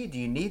happy? Do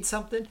you need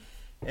something?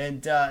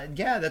 And,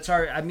 that's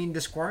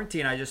this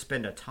quarantine, I just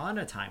spend a ton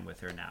of time with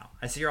her now.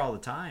 I see her all the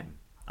time.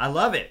 I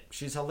love it.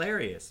 She's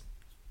hilarious.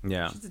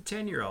 Yeah. She's a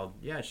 10-year-old.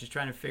 Yeah, she's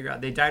trying to figure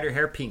out. They dyed her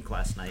hair pink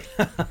last night.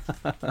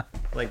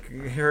 Like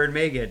her and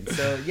Megan.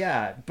 So,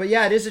 yeah. But,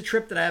 yeah, it is a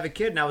trip that I have a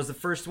kid, and I was the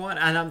first one.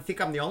 And I think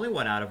I'm the only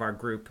one out of our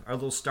group, our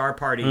little star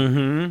party,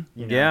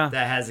 that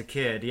has a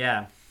kid.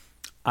 Yeah.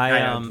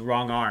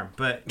 Wrong arm.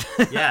 But,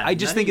 yeah. I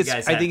think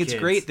it's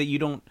great that you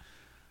don't,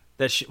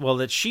 that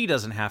she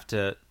doesn't have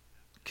to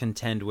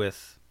contend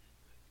with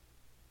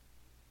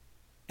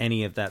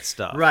any of that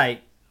stuff.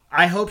 Right.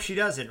 I hope she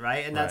doesn't,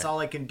 right? And that's all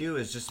I can do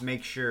is just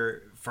make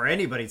sure, for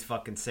anybody's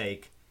fucking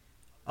sake,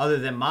 other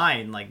than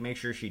mine, like, make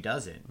sure she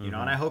doesn't, you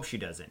know, and I hope she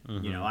doesn't.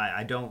 You know,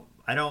 I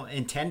don't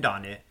intend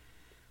on it.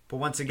 But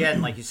once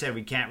again, like you said,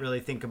 we can't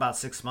really think about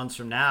 6 months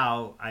from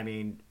now,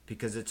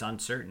 because it's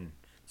uncertain.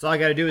 So all I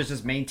got to do is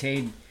just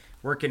maintain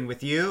working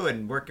with you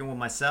and working with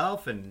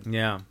myself and,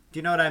 do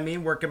you know what I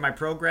mean? Working my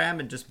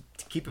program and just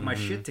keeping my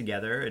shit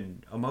together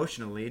and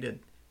emotionally to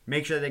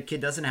make sure that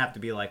kid doesn't have to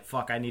be like,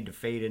 fuck, I need to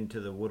fade into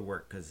the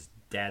woodwork because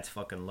dad's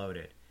fucking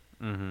loaded.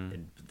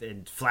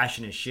 And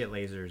flashing his shit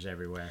lasers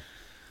everywhere.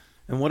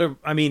 And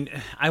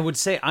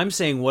I'm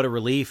saying what a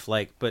relief,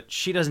 like, but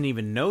she doesn't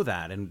even know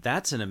that, and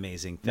that's an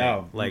amazing thing.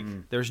 No. Like,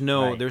 there's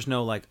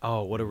no like,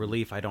 oh, what a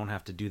relief, I don't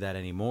have to do that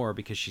anymore,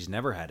 because she's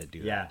never had to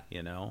do that,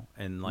 you know?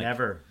 And like,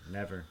 never.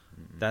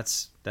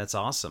 That's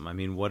awesome. I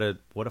mean, what a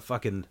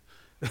fucking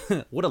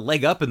what a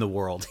leg up in the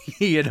world.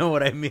 You know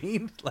what I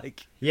mean?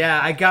 Like, yeah,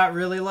 I got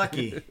really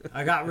lucky.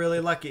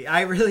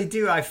 I really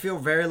do. I feel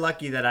very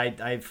lucky that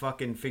I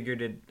fucking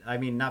figured it. I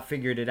mean, not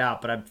figured it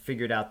out, but I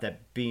figured out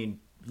that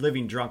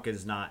living drunk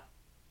is not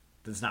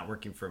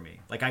working for me.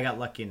 Like, I got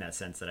lucky in that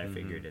sense that I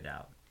figured it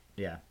out.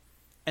 Yeah.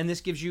 And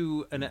this gives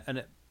you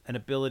an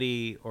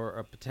ability or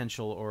a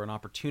potential or an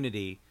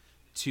opportunity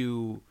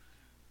to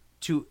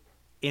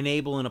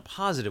enable in a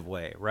positive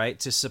way, right?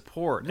 To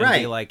support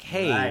and be like,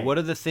 hey, what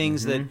are the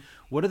things that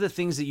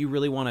you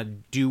really want to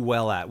do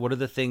well at? What are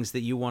the things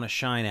that you want to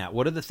shine at?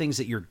 What are the things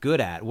that you're good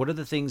at? What are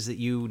the things that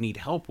you need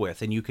help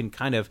with? And you can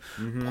kind of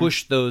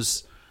push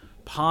those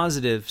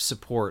positive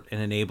support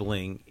and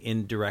enabling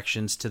in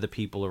directions to the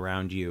people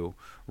around you,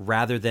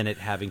 rather than it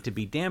having to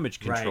be damage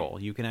control.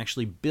 Right. You can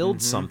actually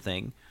build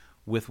something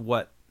with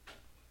what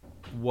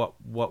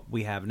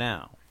we have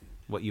now.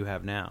 What you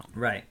have now.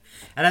 Right.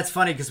 And that's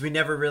funny because we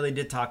never really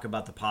did talk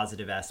about the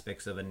positive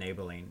aspects of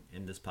enabling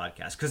in this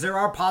podcast, because there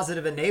are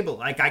positive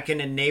like I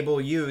can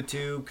enable you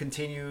to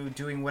continue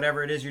doing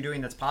whatever it is you're doing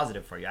that's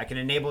positive for you. I can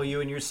enable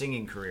you in your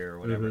singing career or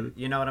whatever.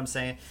 You know what I'm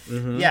saying?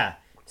 Yeah.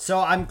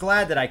 So I'm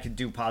glad that I could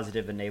do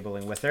positive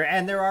enabling with her.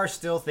 And there are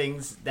still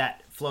things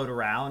that float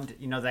around,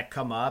 you know, that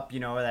come up,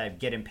 you know, that I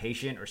get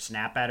impatient or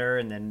snap at her,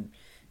 and then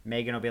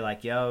Megan will be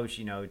like, yo,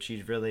 you know,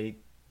 she's really,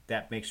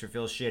 that makes her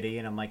feel shitty.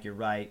 And I'm like, you're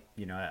right.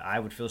 You know, I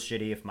would feel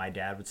shitty if my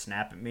dad would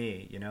snap at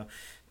me, you know,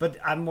 but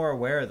I'm more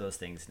aware of those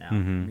things now. I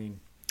mean,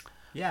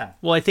 yeah.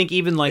 Well, I think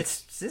even like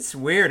it's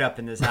weird up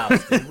in this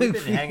house, dude. We've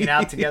been hanging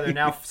out together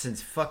now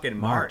since fucking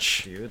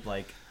March, dude.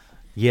 Like,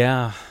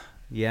 yeah.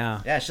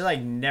 She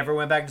like never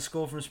went back to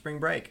school from spring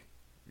break.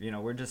 You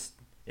know, we're just,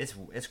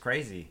 it's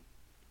crazy.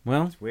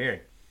 Well, it's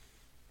weird.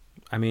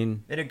 I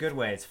mean, in a good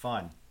way, it's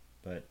fun,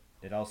 but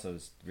it also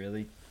is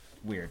really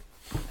weird.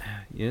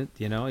 You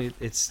know,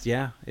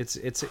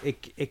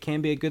 it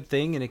can be a good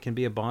thing, and it can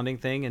be a bonding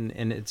thing,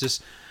 and it's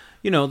just,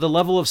 you know, the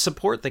level of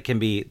support that can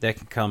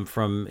come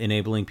from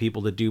enabling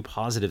people to do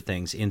positive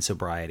things in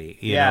sobriety.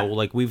 You know,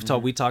 like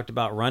we talked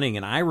about running,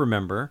 and I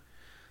remember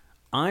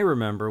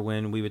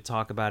when we would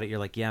talk about it, you're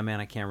like, yeah, man,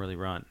 I can't really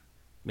run.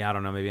 Yeah, I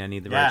don't know, maybe I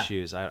need the right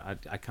shoes. I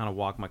kind of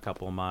walk my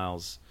couple of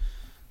miles,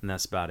 and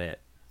that's about it.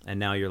 And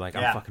now you're like,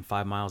 I'm fucking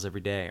 5 miles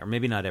every day, or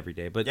maybe not every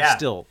day, but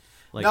still.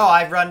 Like, no,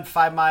 I run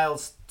 5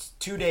 miles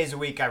 2 days a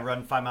week. I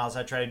run 5 miles.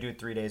 I try to do it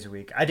 3 days a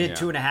week. I did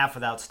 2.5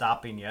 without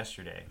stopping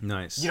yesterday.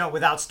 Nice. You know,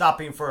 without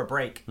stopping for a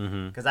break,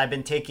 because I've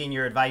been taking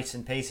your advice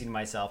and pacing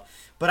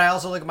myself. But I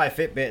also look at my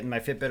Fitbit, and my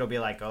Fitbit will be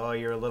like, oh,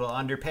 you're a little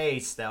under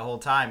pace that whole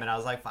time. And I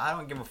was like, I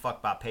don't give a fuck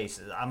about pace.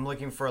 I'm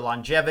looking for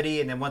longevity,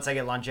 and then once I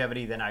get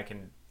longevity, then I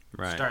can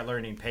start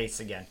learning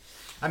pace again.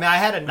 I mean, I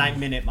had a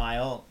 9-minute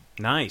mile.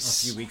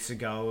 Nice. A few weeks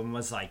ago, and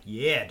was like,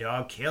 yeah,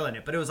 dog, killing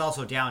it. But it was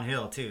also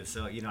downhill too,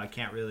 so you know, I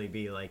can't really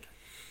be like,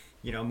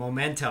 you know,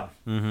 momentum.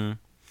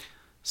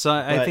 So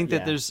I think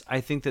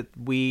that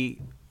we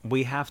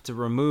have to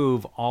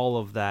remove all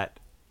of that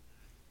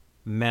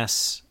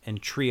mess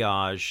and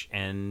triage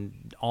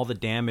and all the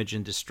damage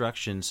and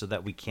destruction, so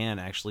that we can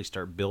actually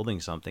start building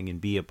something and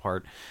be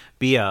part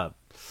of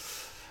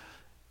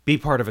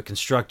a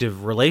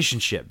constructive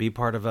relationship, be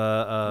part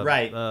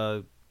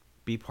of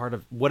be part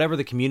of whatever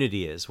the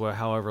community is,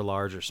 however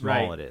large or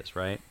small it is,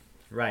 right?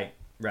 Right.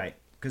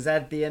 Because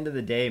at the end of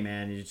the day,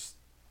 man,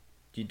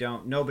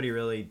 nobody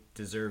really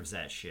deserves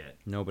that shit.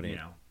 Nobody. You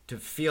know, to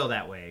feel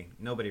that way,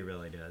 nobody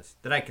really does.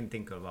 That I can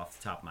think of off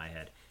the top of my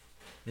head.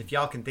 If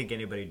y'all can think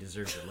anybody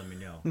deserves it, let me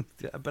know.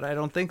 But I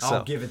don't think so.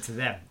 I'll give it to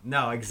them.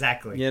 No,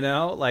 exactly. You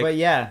know, like. But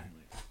yeah.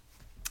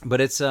 But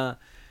it's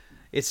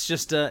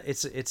just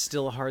it's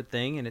still a hard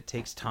thing, and it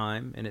takes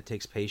time, and it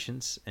takes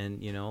patience,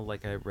 and you know,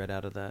 like I read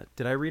out of that.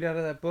 Did I read out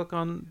of that book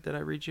did I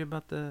read you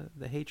about the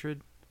hatred?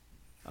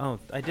 Oh,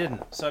 I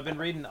didn't. So I've been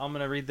reading. I'm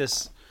going to read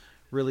this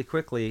really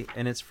quickly,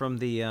 and it's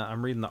from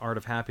I'm reading The Art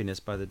of Happiness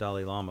by the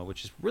Dalai Lama,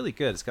 which is really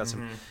good. It's got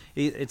some.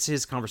 It's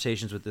his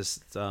conversations with this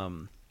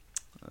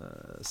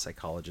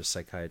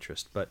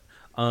psychiatrist, but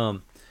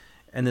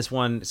and this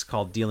one is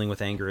called Dealing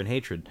with Anger and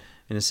Hatred.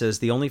 And it says,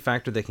 the only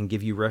factor that can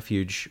give you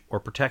refuge or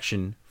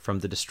protection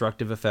from the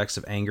destructive effects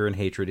of anger and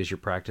hatred is your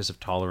practice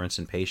of tolerance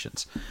and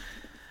patience.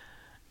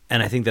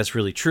 And I think that's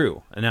really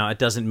true. Now, it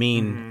doesn't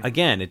mean,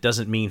 again, it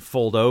doesn't mean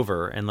fold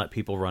over and let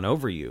people run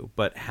over you,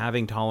 but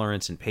having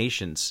tolerance and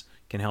patience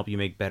can help you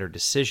make better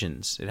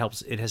decisions.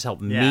 It has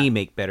helped me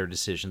make better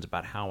decisions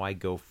about how I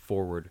go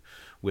forward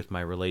with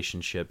my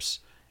relationships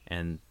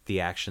and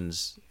the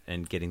actions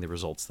and getting the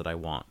results that I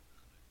want.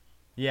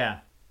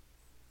 Yeah,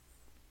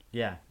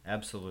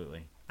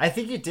 absolutely. I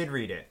think you did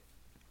read it.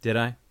 Did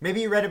I?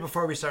 Maybe you read it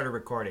before we started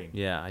recording.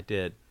 Yeah, I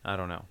did. I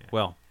don't know. Yeah.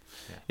 Well,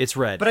 it's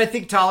read. But I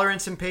think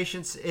tolerance and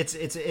patience, it's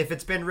if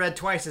it's been read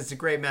twice, it's a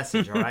great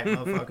message, all right,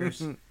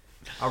 motherfuckers?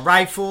 All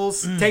right,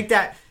 fools? Take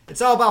that.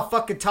 It's all about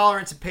fucking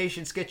tolerance and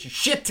patience. Get your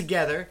shit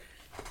together.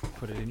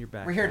 Put it in your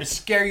back. We're here to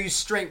scare you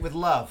straight with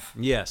love.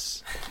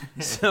 Yes.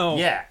 So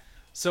yeah.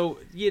 So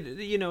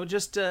you know,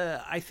 just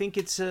I think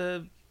it's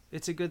a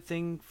good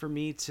thing for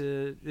me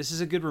to. This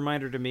is a good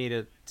reminder to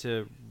me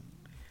to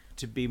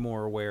be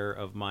more aware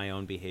of my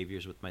own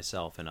behaviors with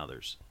myself and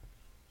others.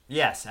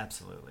 Yes,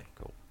 absolutely.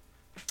 Cool.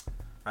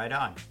 Right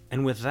on.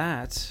 And with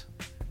that,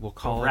 we'll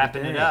call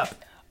wrapping it up.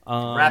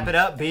 Wrap it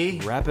up, B.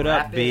 Wrap it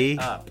up, B.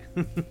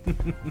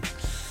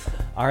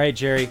 All right,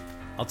 Jerry.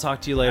 I'll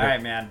talk to you later. All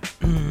right, man.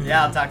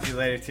 Yeah, I'll talk to you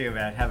later too,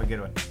 man. Have a good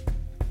one.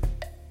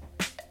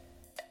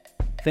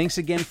 Thanks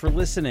again for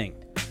listening.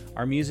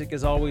 Our music,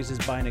 as always, is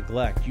by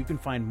Neglect. You can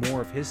find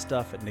more of his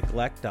stuff at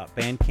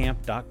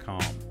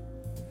neglect.bandcamp.com.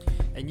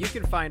 And you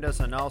can find us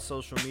on all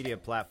social media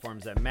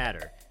platforms that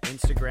matter: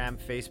 Instagram,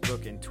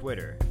 Facebook, and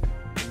Twitter.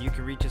 And you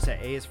can reach us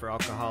at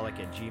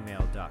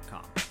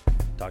aisforalcoholic@gmail.com.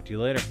 Talk to you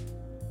later.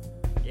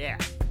 Yeah.